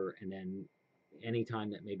after, and then anytime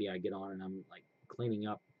that maybe I get on and I'm like cleaning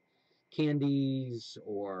up candies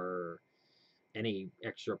or any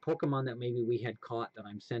extra Pokemon that maybe we had caught that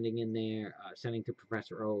I'm sending in there, sending to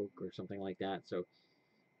Professor Oak or something like that. So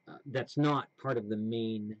that's not part of the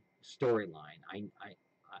main storyline.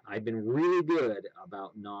 I've been really good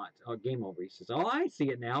about not. Oh, game over. He says, "Oh, I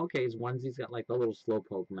see it now. Okay, his onesie's got like a little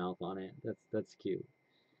slowpoke mouth on it. That's cute.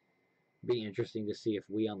 Be interesting to see if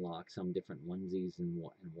we unlock some different onesies and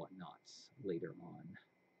whatnots later on."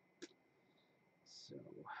 So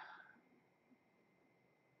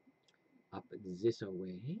up this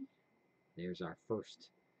way, there's our first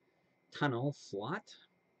tunnel slot.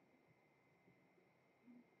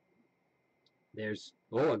 There's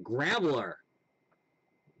a Graveler.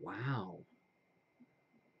 Wow.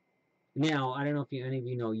 Now, I don't know if any of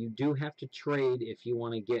you know, you do have to trade if you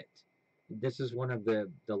want to get. This is one of the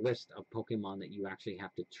list of Pokemon that you actually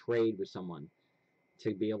have to trade with someone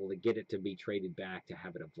to be able to get it to be traded back to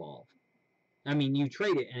have it evolve. I mean, you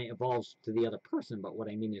trade it and it evolves to the other person, but what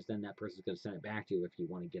I mean is then that person's going to send it back to you if you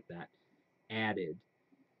want to get that added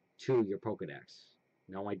to your Pokedex.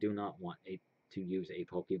 No, I do not want to use a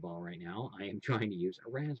Pokeball right now. I am trying to use a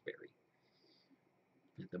Raspberry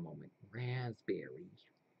at the moment. Raspberry.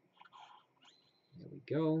 There we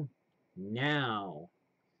go. Now,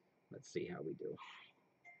 let's see how we do.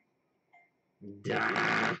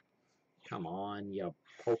 Duh! Come on, you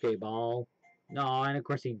Pokeball. No, and of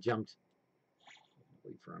course he jumped.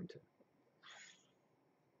 Wait for him to.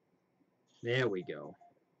 There we go.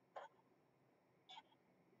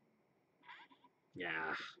 Yeah,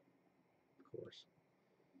 of course.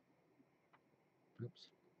 Oops.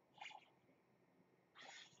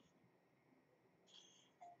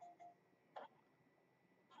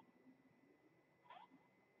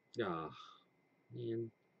 Oh,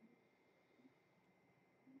 man.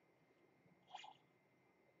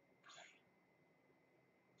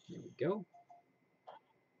 There we go.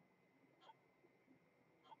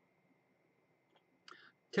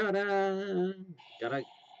 Ta-da!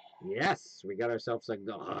 Yes, we got ourselves a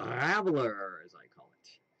Graveler, as I call it.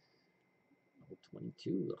 Level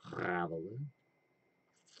 22 Graveler.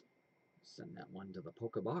 Send that one to the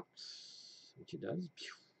Pokebox, which it does.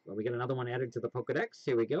 Well, we get another one added to the Pokedex.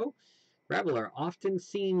 Here we go. Graveler, often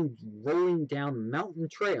seen rolling down mountain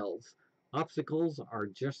trails. Obstacles are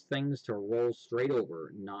just things to roll straight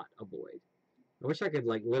over, not avoid. I wish I could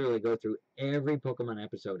like literally go through every Pokemon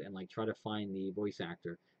episode and like try to find the voice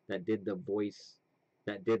actor that did the voice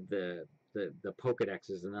that did the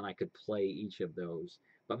Pokedexes, and then I could play each of those.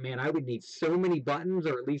 But man, I would need so many buttons,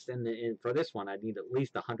 or at least for this one, I'd need at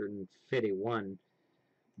least 151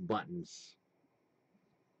 buttons.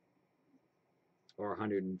 Or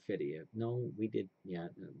 150. No, we did. Yeah,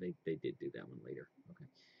 they did do that one later. Okay.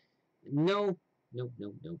 No, no,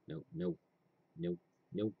 no, no, no, no, no,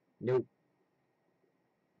 no, no.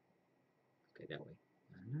 Okay, that way.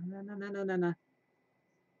 No, no, no, no, no, no,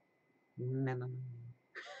 no, no,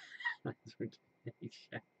 no.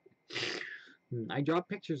 I draw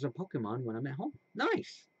pictures of Pokemon when I'm at home.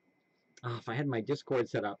 Nice. Oh, if I had my Discord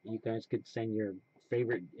set up, you guys could send your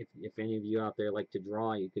favorite. If any of you out there like to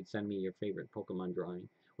draw, you could send me your favorite Pokemon drawing,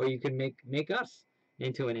 or you could make us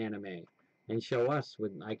into an anime and show us.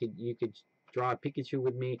 You could draw a Pikachu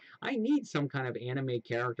with me. I need some kind of anime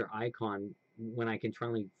character icon when I can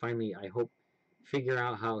finally I hope figure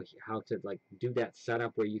out how to like do that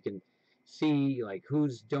setup where you can see like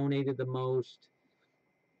who's donated the most,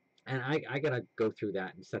 and I gotta go through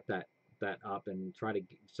that and set that up and try to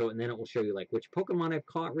and then it will show you like which Pokemon I've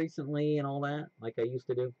caught recently and all that like I used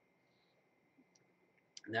to do.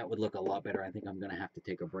 That would look a lot better. I think I'm gonna have to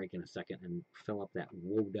take a break in a second and fill up that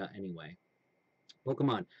Woda anyway.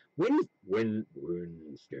 Pokemon Winston.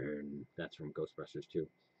 That's from Ghostbusters 2.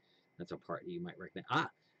 That's a part you might recognize.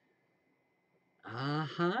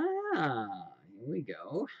 Aha! we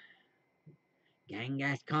go.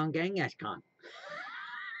 Kangaskhan, Kangaskhan.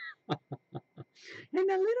 And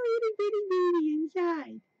a little itty bitty baby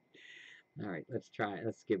inside. Alright, let's try it.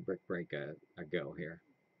 Let's give Brick Break a go here.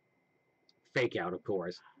 Fake out, of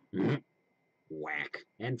course. Whack.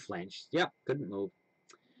 And flinched. Yep, couldn't move.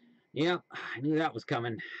 Yep, I knew that was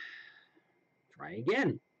coming. Try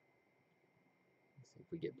again. Let's see if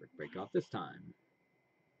we get Brick Break off this time.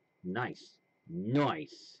 Nice.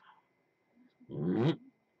 Nice.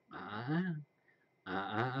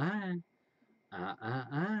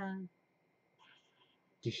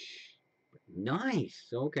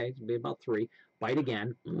 Nice. Okay, it's be about 3. Bite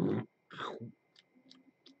again.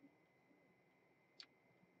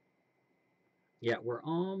 Yeah, we're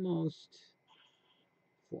almost.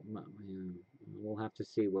 We'll have to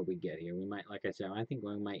see what we get here. We might, like I said, I think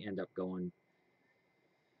we might end up going.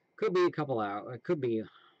 Could be a couple hours. It could be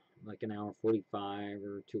like an hour 45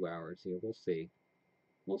 or 2 hours here. We'll see.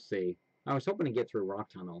 We'll see. I was hoping to get through Rock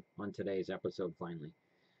Tunnel on today's episode finally.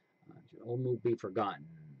 Old Move Be Forgotten.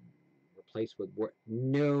 Replaced with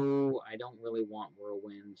no, I don't really want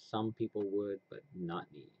Whirlwind. Some people would, but not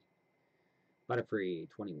me. Butterfree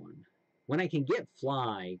 21. When I can get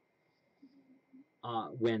Fly,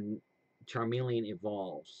 when Charmeleon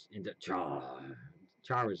evolves into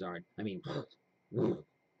Charizard. I mean, I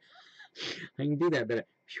can do that better.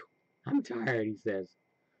 I'm tired, he says.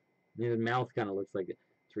 His mouth kind of looks like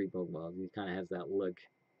 3 Pokeballs. He kind of has that look.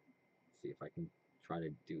 Let's see if I can try to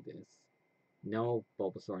do this. No,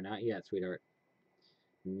 Bulbasaur, not yet, sweetheart.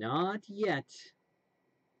 Not yet.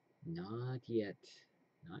 Not yet.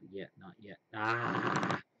 Not yet, not yet.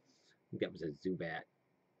 Ah! I think that was a Zubat.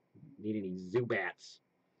 Need any Zubats?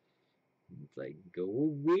 It's like, go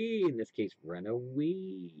away. In this case, run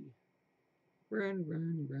away. Run,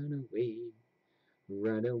 run, run away.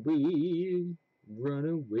 Run away. Run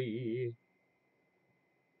away.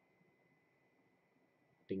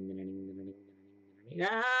 Ding, ding, ding, ding, ding, ding.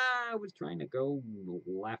 Ah! I was trying to go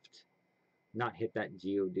left. Not hit that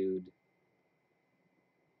Geodude.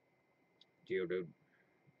 Geodude.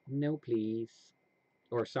 No, please.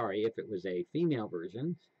 Or, sorry, if it was a female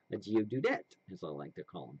version, a Geodudette, as I like to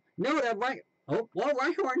call them. No, that right. Oh, well,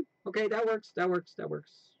 Rhyhorn. Okay, that works. That works. That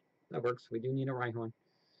works. That works. We do need a Rhyhorn.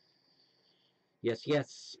 Yes,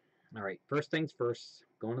 yes. All right. First things first.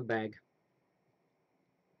 Go in the bag.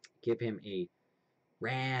 Give him a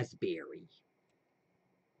raspberry.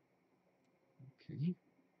 Okay.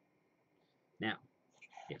 Now,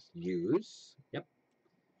 yes, use. Yep.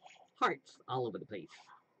 Hearts all over the place.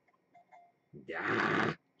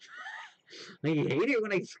 Ah. I hate it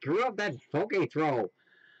when I screw up that Poke throw.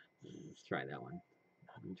 Let's try that one.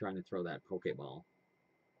 I'm trying to throw that Pokeball.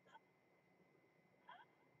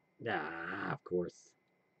 Ah, of course.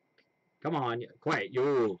 Come on, quiet.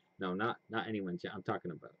 You. No, not anyone. I'm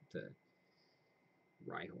talking about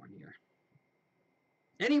Rhyhorn here.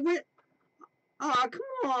 Anyway. Oh,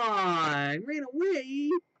 come on. Ran away.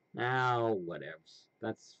 Oh, whatever.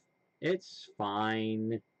 It's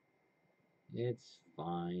fine. It's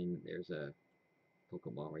fine. There's a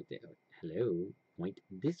Pokeball right there. Hello. Point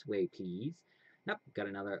this way, please. Yep, got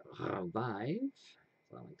another revive. That's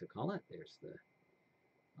what I like to call it. There's the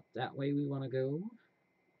up that way we want to go.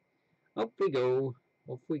 Up we go.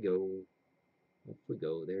 Off we go. Off we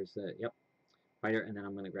go. There's the yep. Fighter, and then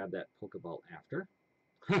I'm gonna grab that Pokeball after.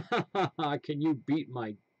 Can you beat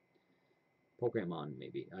my Pokemon?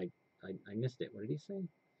 Maybe I missed it. What did he say?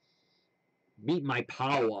 Beat my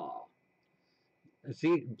power.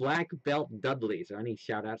 See, Black Belt Dudleys. Are any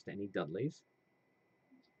shout outs to any Dudleys?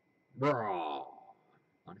 Raw.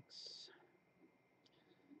 Onyx.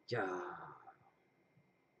 Ja.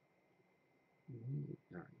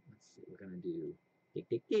 Alright, let's see. We're gonna do dig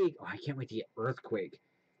dig dig. Oh, I can't wait to get Earthquake.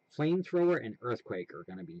 Flamethrower and Earthquake are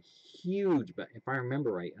gonna be huge, but if I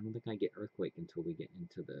remember right, I don't think I get Earthquake until we get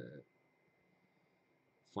into the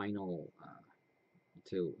final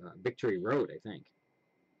to Victory Road, I think.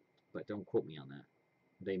 But don't quote me on that.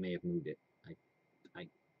 They may have moved it. At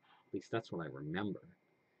least that's what I remember.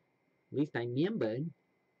 At least I remembered.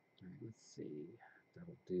 Alright, let's see.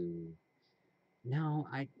 That'll do. No,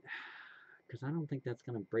 because I don't think that's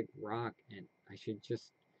gonna break rock, and I should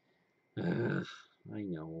just. I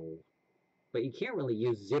know, but you can't really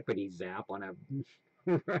use Zippity Zap on a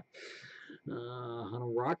on a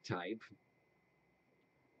rock type.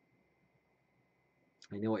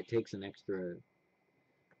 I know it takes an extra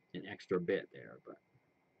bit there, but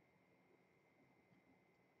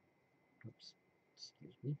oops,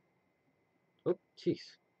 excuse me. Oh,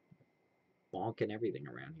 jeez, bonking everything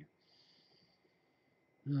around here.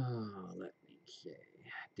 Oh, let me see.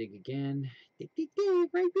 Dig again. Dig, dig, dig,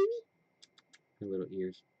 right, baby? Her little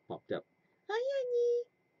ears popped up. Hi, honey.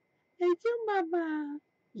 Hey, too, Mama.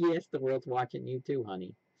 Yes, the world's watching you too,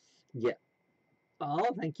 honey. Yeah.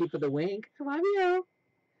 Oh, thank you for the wink. I love you.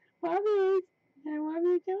 Mommy. I love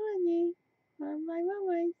you too, honey. Love my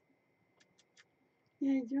mama.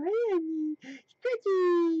 Enjoy, honey.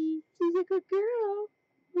 Scratchy. She's a good girl.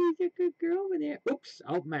 She's a good girl over there. Oops,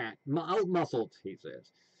 out muscled, he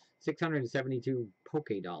says. 672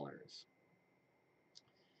 Poke Dollars.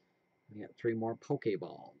 We got 3 more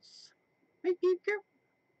Pokeballs. Right, babe girl.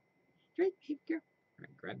 Right, babe girl. All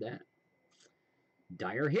right, grab that.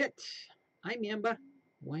 Dire hit. Hi, Mamba.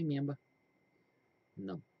 Why, Mamba? In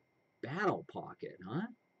the battle pocket, huh?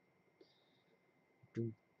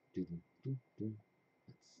 Let's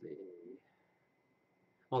see.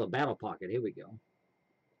 Oh, the battle pocket. Here we go.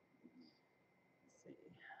 Let's see.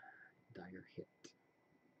 Dire hit.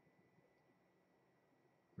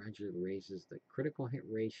 Gradually raises the critical hit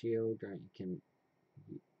ratio. Can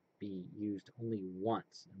be used only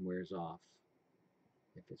once and wears off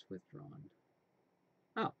if it's withdrawn.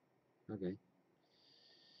 Oh, okay.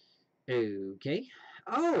 Okay.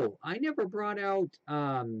 Oh, I never brought out.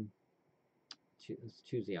 Let's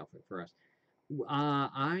choose the outfit for us.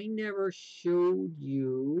 I never showed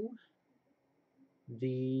you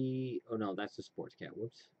the. Oh no, that's the sports cat.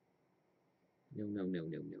 Whoops. No.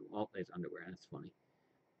 Oh, it's underwear. That's funny.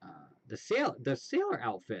 The sailor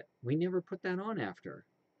outfit. We never put that on after.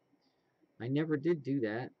 I never did do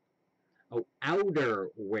that. Oh,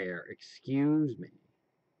 outerwear. Excuse me.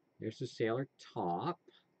 There's the sailor top.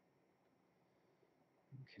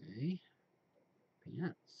 Okay.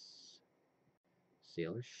 Pants.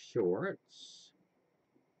 Sailor shorts.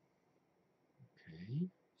 Okay.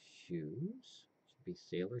 Shoes. Should be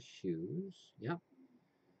sailor shoes. Yep.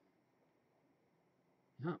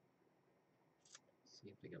 Yep. See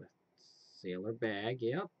if they got a sailor bag.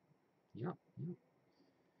 Yep.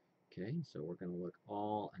 Okay, so we're going to look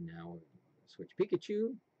all, and now switch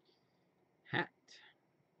Pikachu. Hat.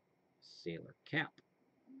 Sailor cap.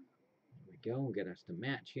 There we go. Get us to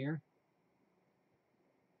match here.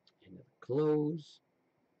 Into the clothes.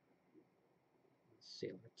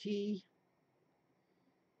 Sailor tee.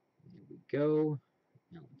 There we go.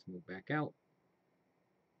 Now let's move back out.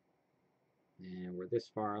 And we're this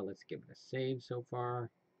far. Let's give it a save so far.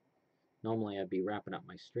 Normally I'd be wrapping up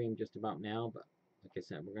my stream just about now, but like I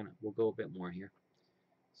said, we'll go a bit more here.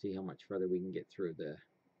 See how much further we can get through the.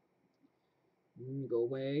 Go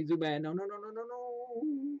away, Zubat. No.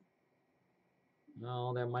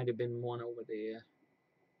 Oh, there might have been one over there.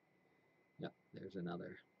 Yep, there's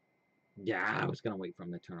another. Yeah, I was gonna wait for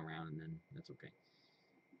him to turn around, and then that's okay.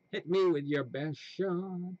 Hit me with your best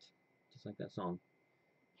shot. Just like that song.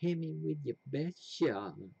 Hit me with your best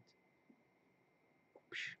shot.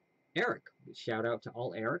 Eric. Shout out to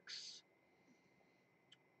all Erics.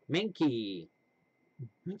 Mankey.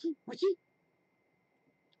 What's he?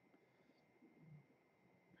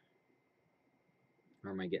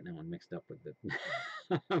 Or am I getting that one mixed up with the...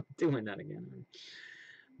 I'm doing that again.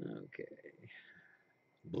 Okay.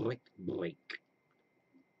 Blake.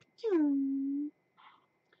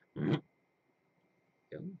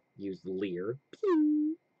 Go. Use the leer.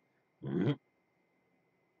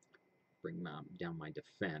 Bring down my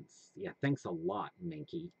defense. Yeah, thanks a lot,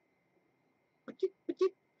 Mankey.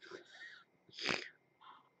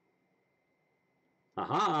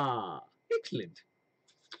 Aha! Excellent.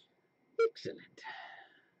 Excellent.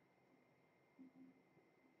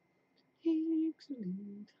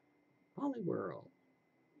 Polyworld.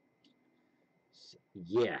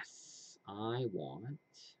 Yes, I want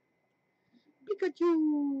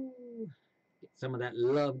Pikachu. Get some of that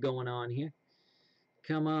love going on here.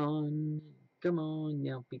 Come on,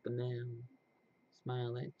 young people now.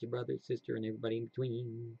 Smile at your brother, sister, and everybody in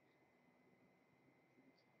between.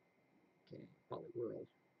 Okay,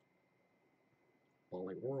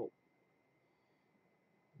 Polyworld.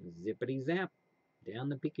 Zippity zap. Down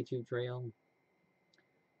the Pikachu trail.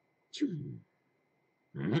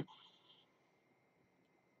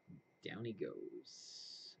 Down he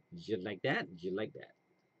goes. Just like that. Just like that.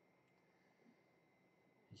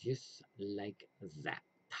 Just like that.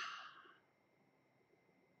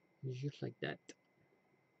 Just like that.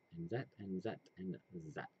 And that, and that, and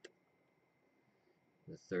that.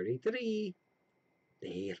 The 33.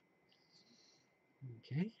 There.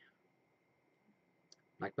 Okay.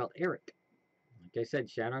 Black Belt Eric. Like I said,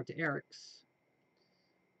 shout out to Eric's.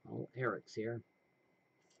 All Eric's here.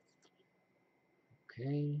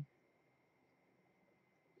 Okay.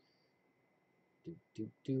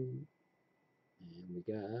 And we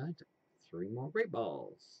got 3 more great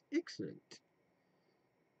balls. Excellent.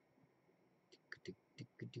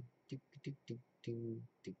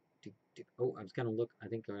 Oh, I was gonna look. I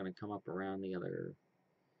think I'm gonna come up around the other.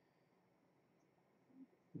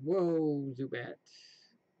 Whoa, Zubat.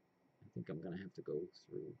 I think I'm gonna have to go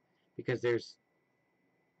through because there's.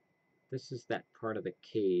 This is that part of the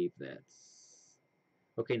cave that's.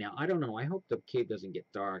 Okay, now I don't know. I hope the cave doesn't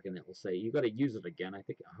get dark and it will say you got to use it again. I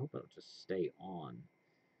hope it'll just stay on.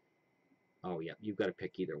 Oh yeah, you've got to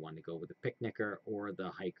pick either one to go with the picnicker or the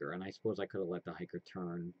hiker. And I suppose I could have let the hiker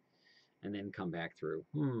turn and then come back through.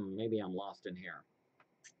 Maybe I'm lost in here.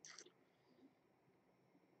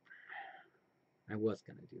 I was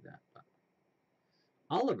gonna do that, but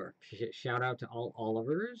Oliver. Shout out to all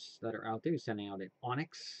Olivers that are out there sending out an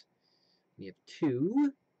Onyx. We have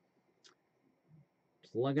 2.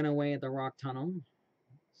 Plugging away at the rock tunnel.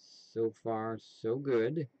 So far, so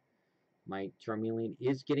good. My Charmeleon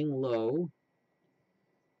is getting low.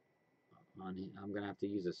 I'm going to have to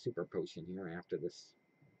use a super potion here after this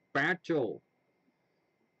battle.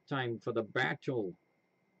 Time for the battle.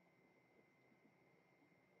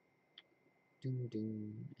 Doom,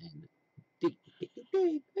 doom, and dig, dig, dig,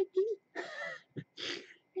 dig, dig, dig.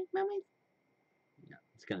 Yeah,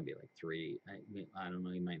 it's going to be like 3. I don't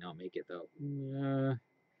know, you might not make it though.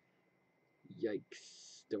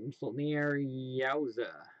 Yikes. Don't float in the air.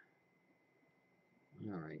 Yowza.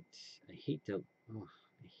 Alright. I hate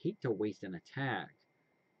to waste an attack.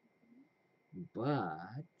 But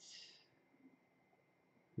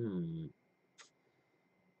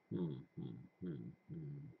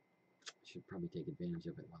should probably take advantage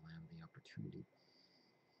of it while I have the opportunity.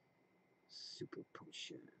 Super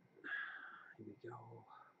potion. Here we go.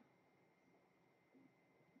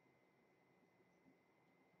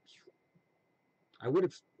 I would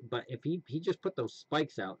have, but if he just put those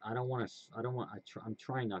spikes out, I'm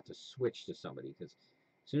trying not to switch to somebody because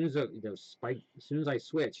as soon as as soon as I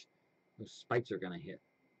switch, those spikes are gonna hit,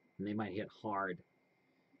 and they might hit hard.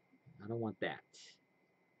 I don't want that.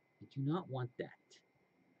 I do not want that.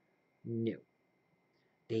 No.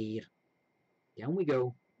 There. Down we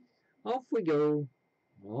go. Off we go.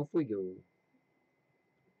 Off we go.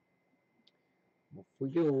 Off we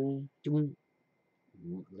go.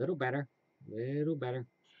 Little better. Little better.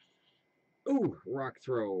 Ooh, rock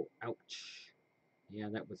throw. Ouch. Yeah,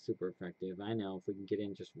 that was super effective. I know. If we can get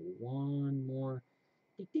in just one more.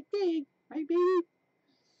 Dig, dig, dig. Right, baby.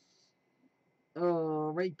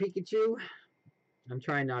 Oh, right, Pikachu. I'm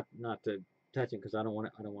trying not to touch him because I don't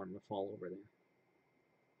want him to fall over there.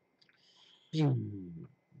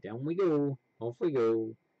 Down we go. Off we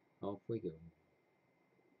go. Off we go.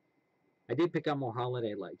 I did pick up more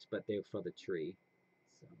holiday lights, but they're for the tree.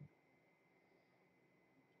 So.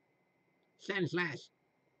 Sand slash.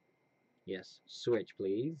 Yes, switch,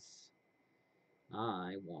 please.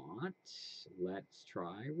 I want. Let's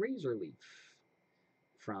try Razor Leaf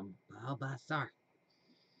from Bulbasaur.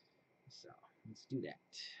 So let's do that.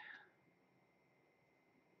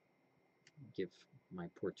 Give my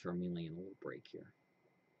poor Charmeleon a little break here.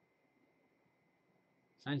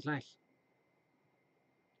 Sand slash.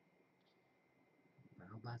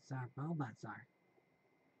 Bulbasaur.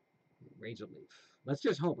 Razor Leaf. Let's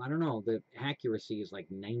just hope. I don't know. The accuracy is like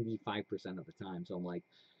 95% of the time. So I'm like,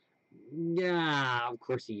 yeah, of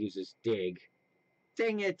course he uses dig.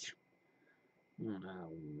 Dang it.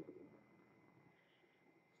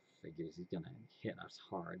 Figures he's gonna hit us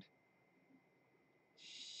hard.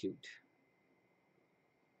 Shoot.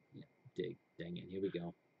 Yeah, dig. Dang it. Here we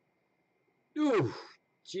go. Ooh,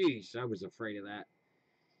 jeez, I was afraid of that.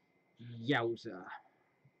 Yowza.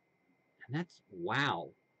 And that's,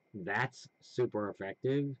 wow. That's super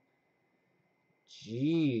effective.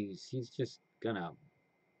 Jeez, he's just gonna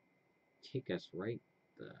kick us right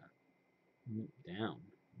down.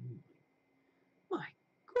 My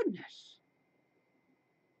goodness.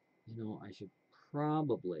 You know, I should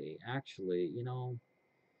probably, actually, you know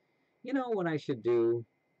what I should do?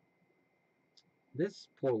 This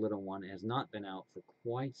poor little one has not been out for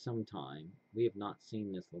quite some time. We have not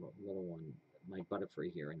seen this little one, my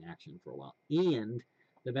Butterfree, here in action for a while. And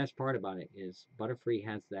the best part about it is Butterfree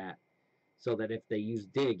has that so that if they use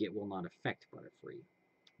Dig, it will not affect Butterfree.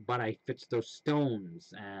 But I fixed those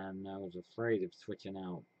stones, and I was afraid of switching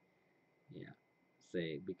out. Yeah,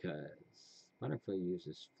 say, because Butterfree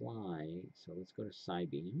uses Fly, so let's go to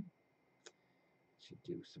Psybeam. Should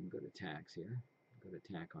do some good attacks here. Good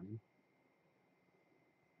attack on him.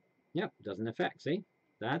 Yep, doesn't affect, see?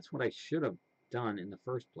 That's what I should have done in the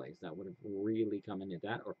first place. That would have really come into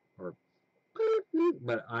that, or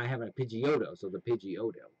but I have a Pidgeotto, so the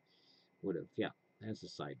Pidgeotto would have, yeah, that's a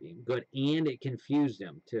Psybeam. Good, and it confused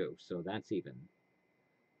him, too, so that's even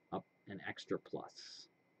up an extra plus.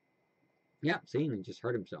 Yeah, see, and he just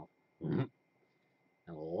hurt himself.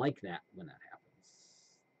 I like that when that happens.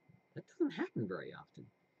 That doesn't happen very often.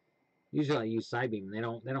 Usually I use Psybeam and they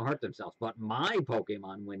don't hurt themselves. But my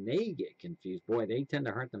Pokemon, when they get confused, boy, they tend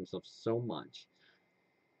to hurt themselves so much.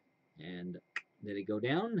 And did it go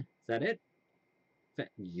down? Is that it?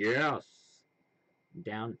 Yes!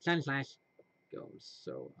 Down, slash goes.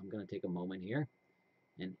 So I'm going to take a moment here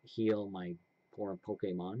and heal my poor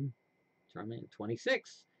Pokemon. Charmander,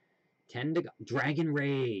 26. 10 to go. Dragon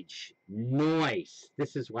Rage. Nice.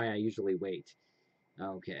 This is why I usually wait.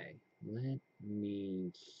 Okay. Let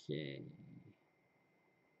me see.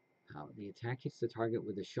 How the attack hits the target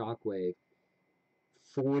with a shockwave.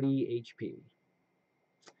 40 HP.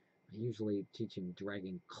 I usually teach him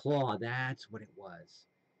Dragon Claw. That's what it was.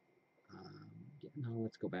 No,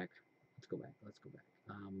 let's go back. Let's go back. Let's go back.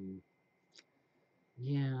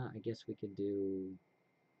 Yeah, I guess we could do.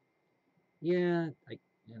 Yeah,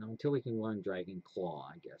 until we can learn Dragon Claw,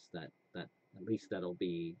 I guess that at least that'll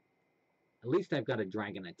be. At least I've got a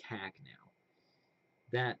dragon attack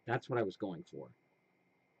now. That's what I was going for.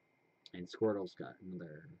 And Squirtle's got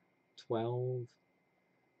another 12,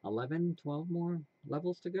 11, 12 more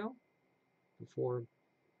levels to go before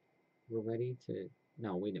we're ready to.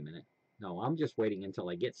 No, wait a minute. No, I'm just waiting until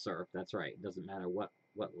I get Surf. That's right. It doesn't matter what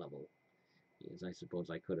level he is. I suppose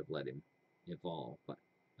I could have let him evolve, but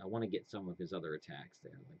I want to get some of his other attacks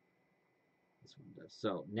there, like this one does.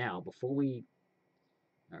 So now, before we,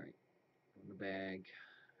 all right, go in the bag.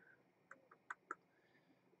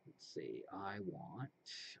 Let's see. I want.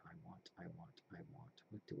 What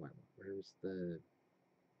do I want? Where's the?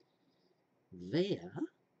 There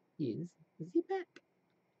is the back.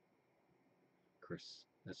 Of course,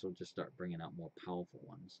 this will just start bringing out more powerful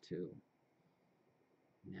ones too.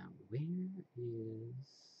 Now, where is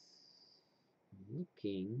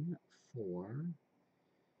looking for?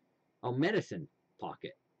 Oh, medicine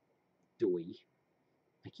pocket. Dewey.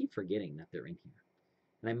 I keep forgetting that they're in here.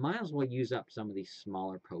 And I might as well use up some of these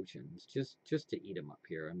smaller potions just to eat them up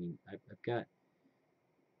here. I mean, I've got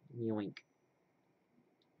yoink.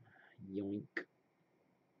 Yoink.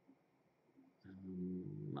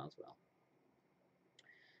 Might as well.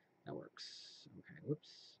 That works. Okay,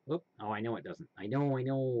 whoops. Whoop. Oh, I know it doesn't. I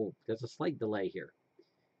know. There's a slight delay here.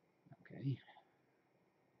 Okay.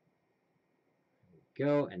 There we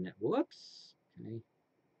go. And then, whoops. Okay.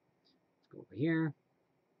 Let's go over here.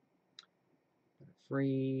 Put it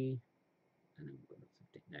free. And then we'll go to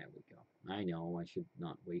 15. There we go. I know. I should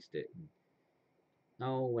not waste it.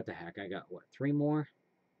 Oh, what the heck. I got, what, 3 more?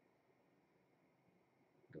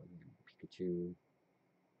 Go Pikachu.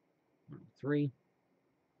 103.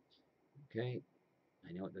 Okay.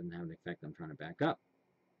 I know it doesn't have an effect. I'm trying to back up.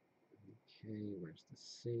 Okay, where's the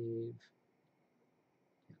save?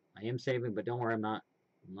 I am saving, but don't worry, I'm not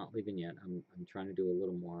leaving yet. I'm trying to do a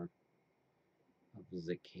little more of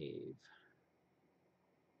the cave.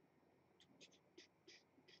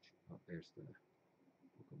 Oh, there's the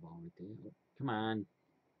Pokeball right there. Oh, come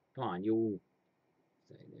on, you.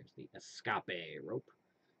 Say, there's the escape rope.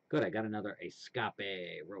 Good, I got another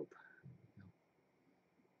escape rope.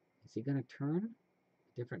 Is he gonna turn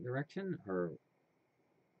a different direction, or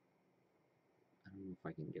I don't know if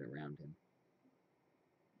I can get around him.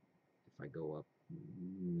 If I go up,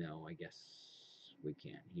 no, I guess we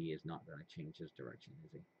can't. He is not going to change his direction,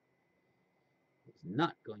 is he? He's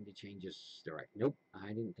not going to change his direction. Nope, I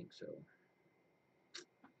didn't think so.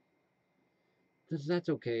 That's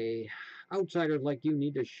okay. Outsiders like you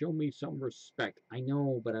need to show me some respect. I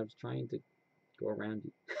know, but I was trying to go around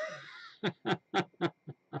you.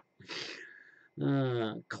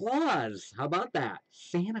 Claus, how about that?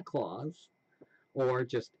 Santa Claus, or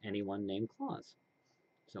just anyone named Claus.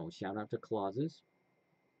 So shout out to Clauses.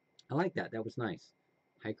 I like that. That was nice.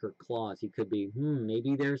 Hiker Claus. He could be.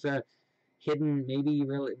 Maybe there's a hidden. Maybe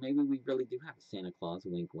we really do have a Santa Claus.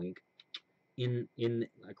 Wink, wink. In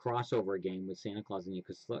a crossover game with Santa Claus, and you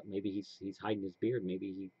could look. Maybe he's hiding his beard.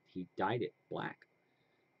 Maybe he dyed it black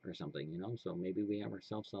or something. You know. So maybe we have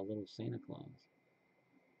ourselves a little Santa Claus.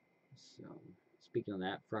 So speaking of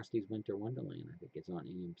that, Frosty's Winter Wonderland. I think it's on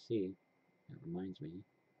AMC. That reminds me.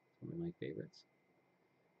 It's one of my favorites.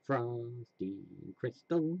 Frosty and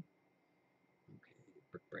Crystal. Okay,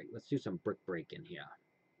 brick break. Let's do some brick break in here.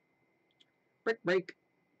 Brick break.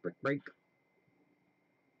 Brick break.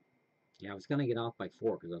 Yeah, I was going to get off by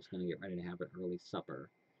 4 because I was going to get ready to have an early supper.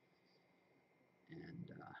 And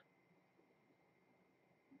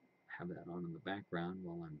have that on in the background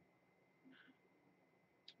while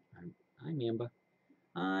Hi, Mamba.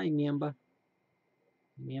 Hi, Mamba.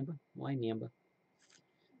 Mamba? Why Mamba?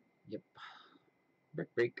 Yep.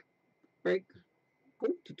 Brick break. Break. Oh,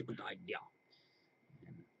 that's a good idea.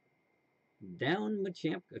 Down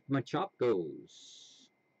Machop goes.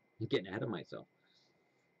 I'm getting ahead of myself.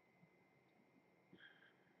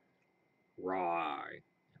 Right.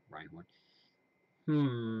 Rhyhorn.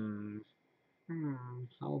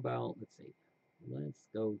 How about, let's see. Let's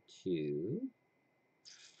go to...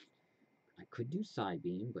 I could do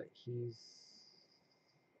Psybeam, but he's...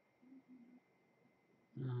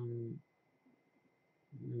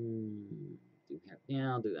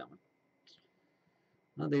 yeah, I'll do that one.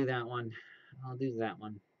 I'll do that one. I'll do that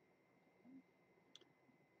one.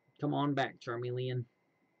 Come on back, Charmeleon.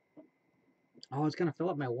 Oh, it's gonna fill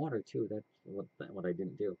up my water too. That's what I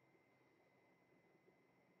didn't do.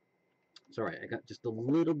 It's alright, I got just a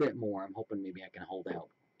little bit more. I'm hoping maybe I can hold out.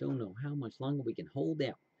 Don't know how much longer we can hold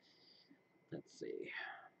out. Let's see.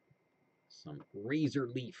 Some Razor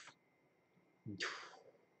Leaf.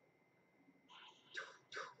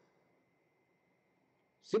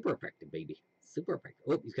 Super effective, baby. Super effective.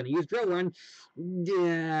 Oh, he's gonna use Drill Run.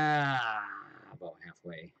 Yeah, about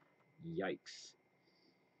halfway. Yikes.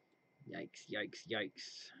 Yikes, yikes,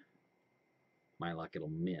 yikes. My luck, it'll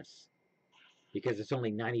miss. Because it's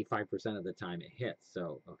only 95% of the time it hits,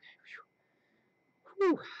 so, okay.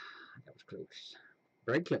 Whew. That was close.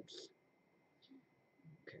 Very close.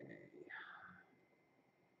 Okay.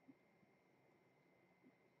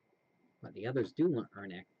 But the others do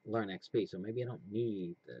learn XP, so maybe I don't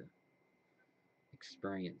need the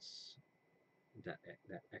experience, that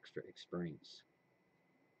extra experience.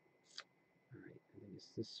 Alright, I think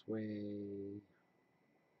it's this way.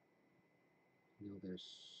 No, there's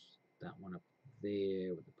that one up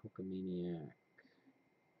there with the Pokemaniac.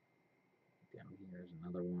 Down here is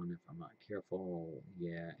another one if I'm not careful.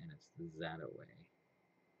 Yeah, and it's that away.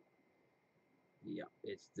 Yeah,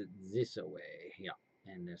 it's this away. Yeah,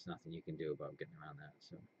 and there's nothing you can do about getting around that.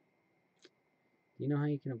 So, do you know how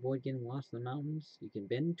you can avoid getting lost in the mountains? You can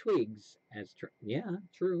bend twigs as yeah,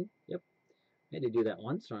 true. Yep, I had to do that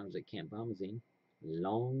once when I was at Camp Bombazine,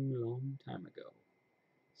 long time ago.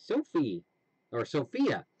 Sophie or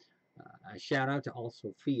Sophia. A shout out to all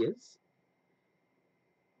Sophias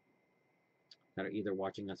that are either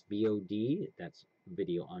watching us VOD, that's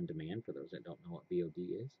video on demand for those that don't know what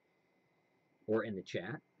VOD is, or in the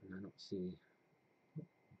chat. And I don't see.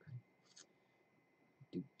 Okay.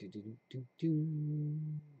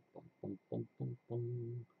 Bum, bum, bum, bum,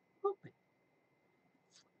 bum. Okay.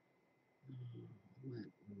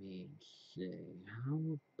 Let me see. How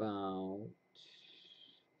about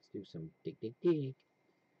let's do some dig dig dig.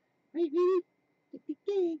 Dig dig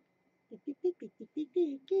dig. Dig dig dig dig dig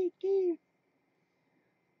dig dig dig.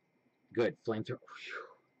 Good. Flamethrower.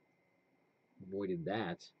 Avoided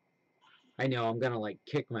that. I know I'm gonna like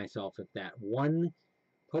kick myself if that one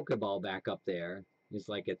Pokeball back up there is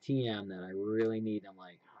like a TM that I really need. I'm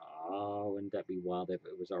like, oh, wouldn't that be wild if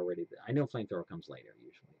it was already there? I know Flamethrower comes later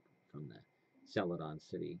usually from the Celadon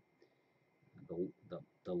City.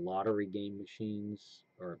 The lottery game machines,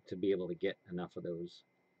 or to be able to get enough of those.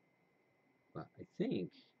 But I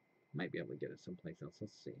think I might be able to get it someplace else.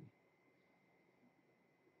 Let's see.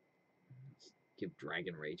 Let's give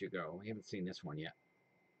Dragon Rage a go. We haven't seen this one yet.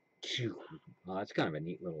 Oh, that's kind of a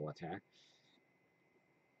neat little attack.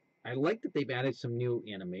 I like that they've added some new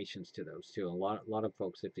animations to those too. A lot of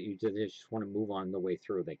folks, if you just want to move on the way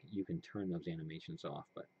through, you can turn those animations off.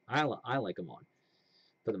 But I like them on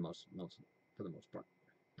for the most part.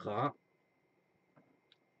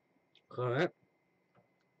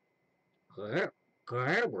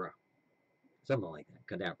 Cadabra. Something like that.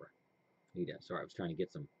 Cadabra. He does. Sorry, I was trying to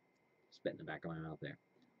get some spit in the back of my mouth there.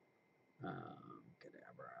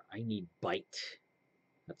 Cadabra. I need Bite.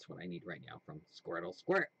 That's what I need right now from Squirtle.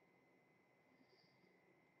 Squirt.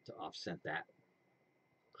 To offset that.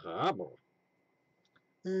 Cadabra.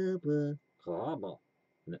 Cadabra.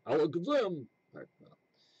 Alakazam.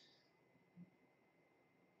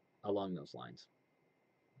 Along those lines.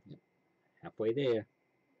 Yep. Halfway there.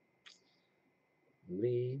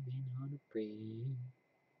 Living on a prayer.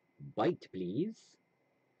 Bite, please.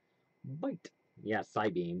 Bite. Yeah,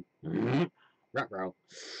 Psybeam. Ruh-roh.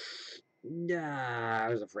 Nah, I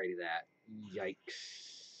was afraid of that.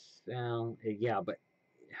 Yikes. Well, yeah, but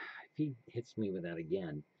if he hits me with that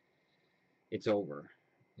again, it's over.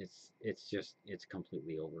 It's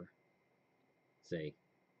completely over. Say,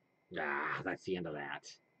 that's the end of that.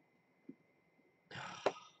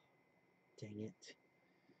 Dang it.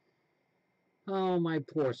 Oh, my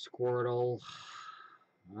poor Squirtle.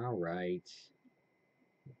 All right.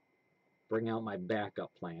 Bring out my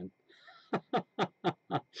backup plan.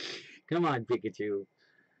 Come on, Pikachu.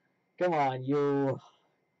 Come on, you.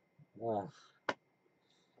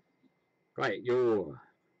 Right, you.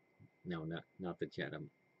 No, not the chat.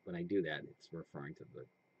 when I do that, it's referring to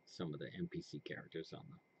some of the NPC characters on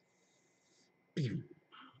the.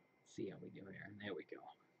 See how we do here. There we go.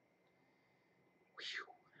 Whew.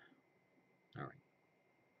 All right.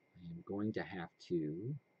 I am going to have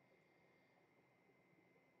to.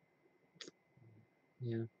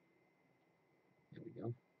 Yeah. There we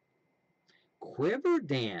go. Quiver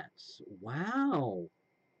dance. Wow.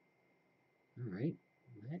 All right.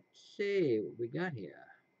 Let's see what we got here.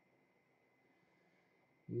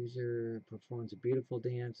 User performs a beautiful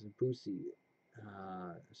dance and boosts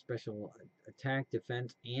special attack,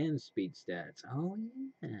 defense, and speed stats. Oh,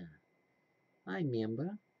 yeah. I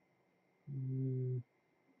remember.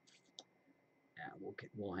 Yeah,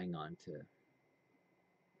 we'll hang on to.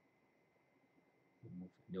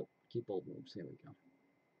 Nope. Keep old moves. There we go.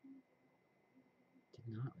 Did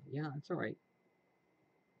not. Yeah, that's all right.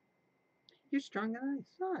 You're stronger than I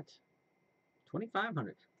thought.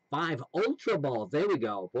 2,500. 5 Ultra Balls. There we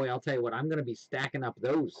go. Boy, I'll tell you what. I'm going to be stacking up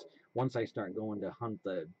those once I start going to hunt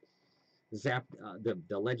the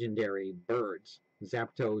the legendary birds.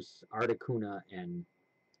 Zapdos, Articuno, and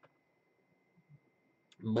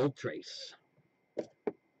Moltres.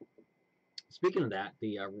 Speaking of that,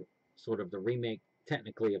 the sort of the remake,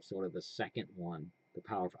 technically, of sort of the second one, the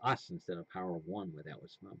Power of Us instead of Power of One, where that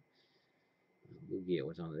was from. Lugia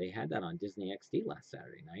was on. They had that on Disney XD last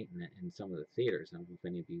Saturday night in some of the theaters. I don't know if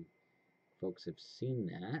any of you folks have seen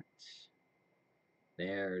that.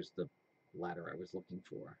 There's the ladder I was looking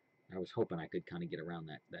for. I was hoping I could kind of get around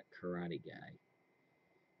that karate guy.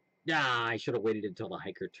 Ah, I should have waited until the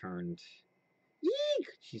hiker turned. Eek!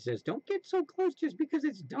 She says, don't get so close just because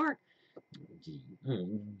it's dark.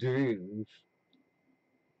 Dude.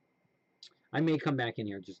 I may come back in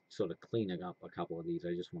here just sort of cleaning up a couple of these.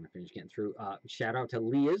 I just want to finish getting through. Shout out to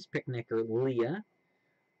Leah's Picnicker Leah.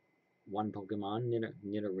 One Pokemon,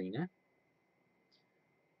 Nidorina.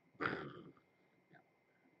 Let's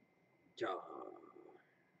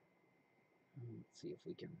see if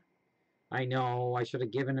we can. I know, I should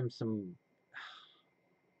have given him some.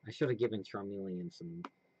 I should have given Charmeleon some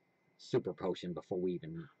super potion before we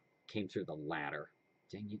even came through the ladder.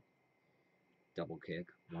 Dang it. Double kick.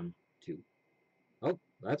 1, 2. Oh,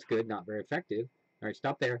 that's good. Not very effective. All right,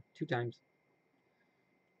 stop there. 2 times.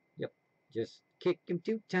 Yep. Just kick him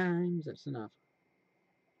 2 times. That's enough.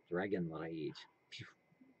 Dragon Rage. Phew.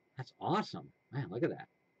 That's awesome. Man, look at that.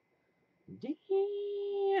 Damn.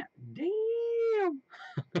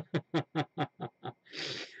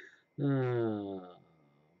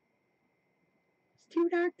 It's too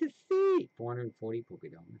dark to see. 440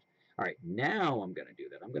 Pokédollars. All right, now I'm going to do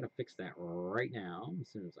that. I'm going to fix that right now as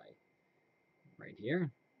soon as I... Right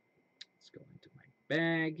here. Let's go into my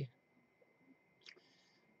bag.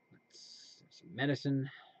 Let's some medicine.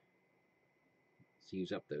 Let's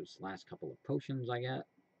use up those last couple of potions I got.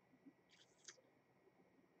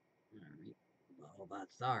 Alright. Well,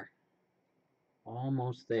 that's our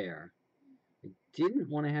almost there. I didn't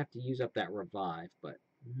want to have to use up that revive, but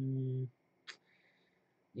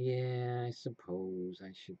yeah, I suppose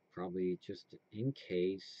I should probably just in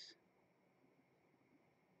case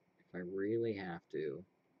if I really have to.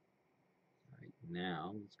 Alright,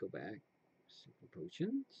 now let's go back. Super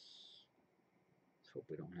potions. Let's hope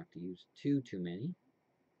we don't have to use too many.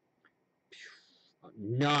 Oh,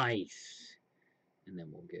 nice! And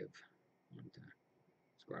then we'll give one to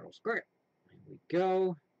Squirtle Squirt. There we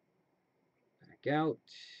go. Back out.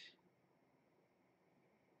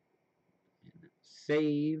 And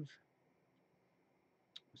save.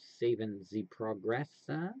 Saving the progress.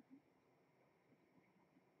 Here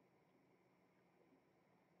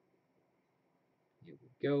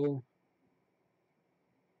we go.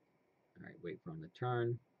 Alright, wait for him to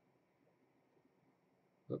turn.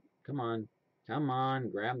 Oh, come on. Come on,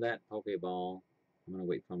 grab that Pokeball. I'm going to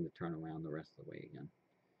wait for him to turn around the rest of the way again.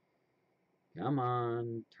 Come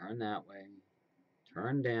on, turn that way.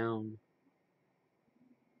 Turn down.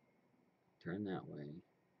 Turn that way.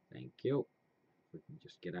 Thank you. If we can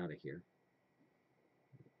just get out of here.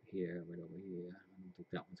 Here, right over here. I don't think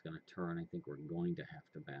that one's going to turn. I think we're going to have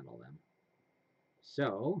to battle them.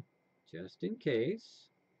 So, just in case,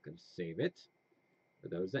 I'm going to save it. For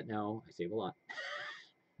those that know, I save a lot.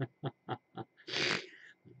 Okay.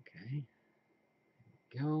 There we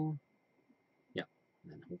go. Yep.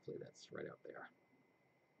 And then hopefully that's right out there.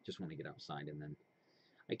 Just want to get outside and then...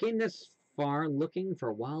 I came this far looking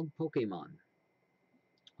for wild Pokemon.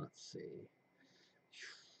 Let's see.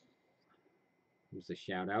 Who's the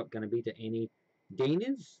shout out going to be to any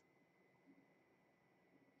Danas?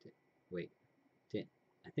 Wait.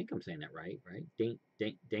 I think I'm saying that right?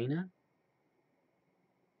 Dana?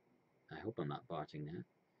 I hope I'm not botching that.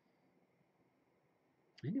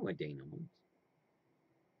 I knew a Dana once.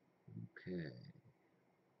 Okay.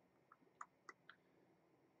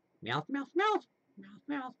 Mouth, mouth, mouth, mouth,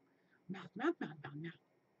 mouth, mouth, mouth, mouth, mouth, mouth.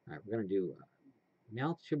 All right, we're gonna do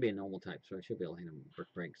mouth should be a normal type, so I should be able to hit him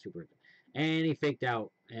brick break super. And he faked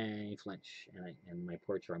out and he flinched, and my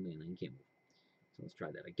poor Charmaine, he can't move. So let's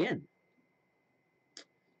try that again.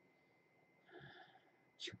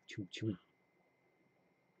 Choo choo choo.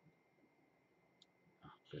 Oh,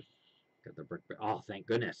 good. Got the brick break. Oh, thank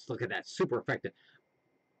goodness! Look at that, super effective.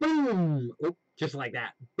 Boom! Oh, just like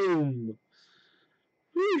that. Boom!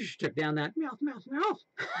 Whoosh! Took down that mouth, mouth, mouth.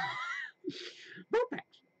 Perfect.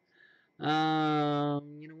 You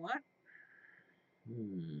know what?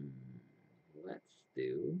 Let's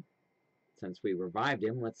do, since we revived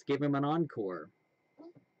him, let's give him an encore.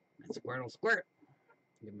 Let's Squirtle Squirt.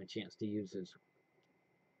 Give him a chance to use his.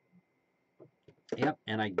 Yep,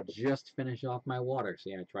 and I just finished off my water.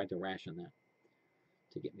 See, I tried to ration that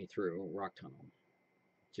to get me through Rock Tunnel.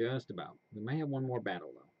 Just about. We may have one more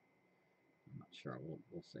battle, though. I'm not sure.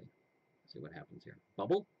 We'll see. See what happens here.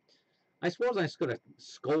 Bubble? I suppose I could have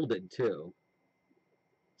scolded, too.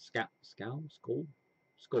 Scowl? Scold?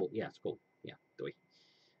 Scold. Yeah, scold. Yeah, doy.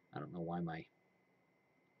 I don't know why my...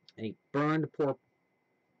 And he burned poor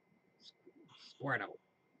Squirtle.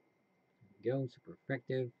 Go, super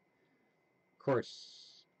effective. Of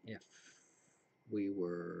course, if we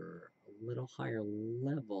were a little higher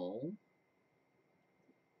level,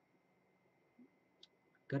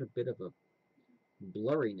 got a bit of a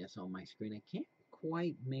blurriness on my screen. I can't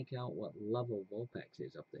quite make out what level Vulpix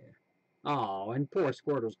is up there. Oh, and poor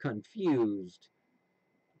Squirtle's confused.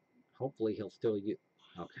 Hopefully he'll still use...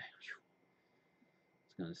 Okay. I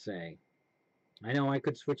was going to say, I know I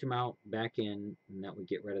could switch him out back in, and that would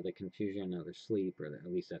get rid of the confusion of the sleep, or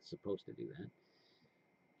at least that's supposed to do that.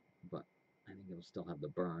 But I think it'll still have the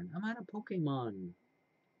burn. I'm out of Pokemon.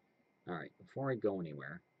 Alright, before I go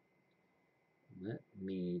anywhere, let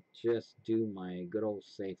me just do my good old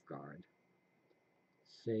safeguard.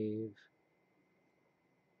 Save.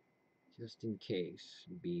 Just in case.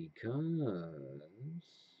 Because...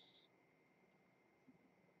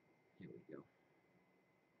 Here we go.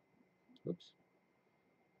 Oops.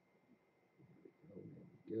 There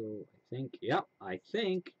we go. I think, yep, I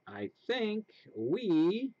think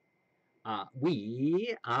we are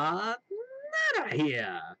out of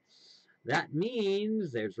here. That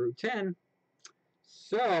means there's Route 10.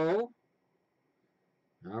 So,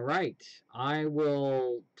 all right, I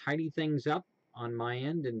will tidy things up on my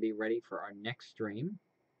end and be ready for our next stream.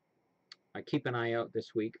 I keep an eye out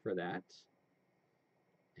this week for that.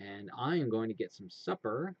 And I am going to get some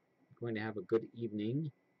supper. I'm going to have a good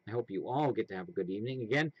evening. I hope you all get to have a good evening.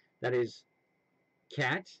 Again, that is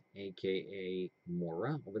Cat, aka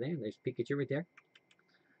Mora, over there. There's Pikachu right there.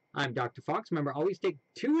 I'm Dr. Fox. Remember, always take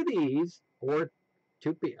 2 of these, or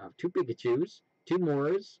 2 Pikachus, 2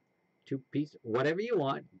 Moras, 2 pieces, whatever you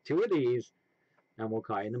want, 2 of these, and we'll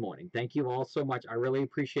call you in the morning. Thank you all so much. I really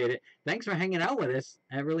appreciate it. Thanks for hanging out with us.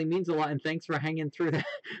 It really means a lot, and thanks for hanging through that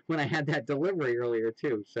when I had that delivery earlier,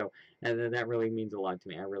 too. So, and that really means a lot to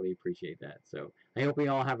me. I really appreciate that. So, I hope we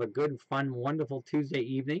all have a good, fun, wonderful Tuesday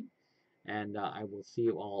evening, and I will see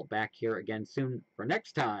you all back here again soon for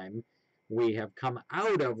next time. We have come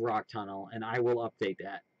out of Rock Tunnel, and I will update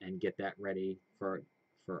that and get that ready for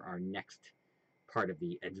our next part of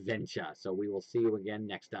the adventure. So we will see you again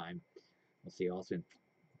next time. We'll see you all soon.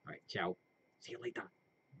 All right, ciao. See you later.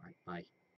 All right, bye.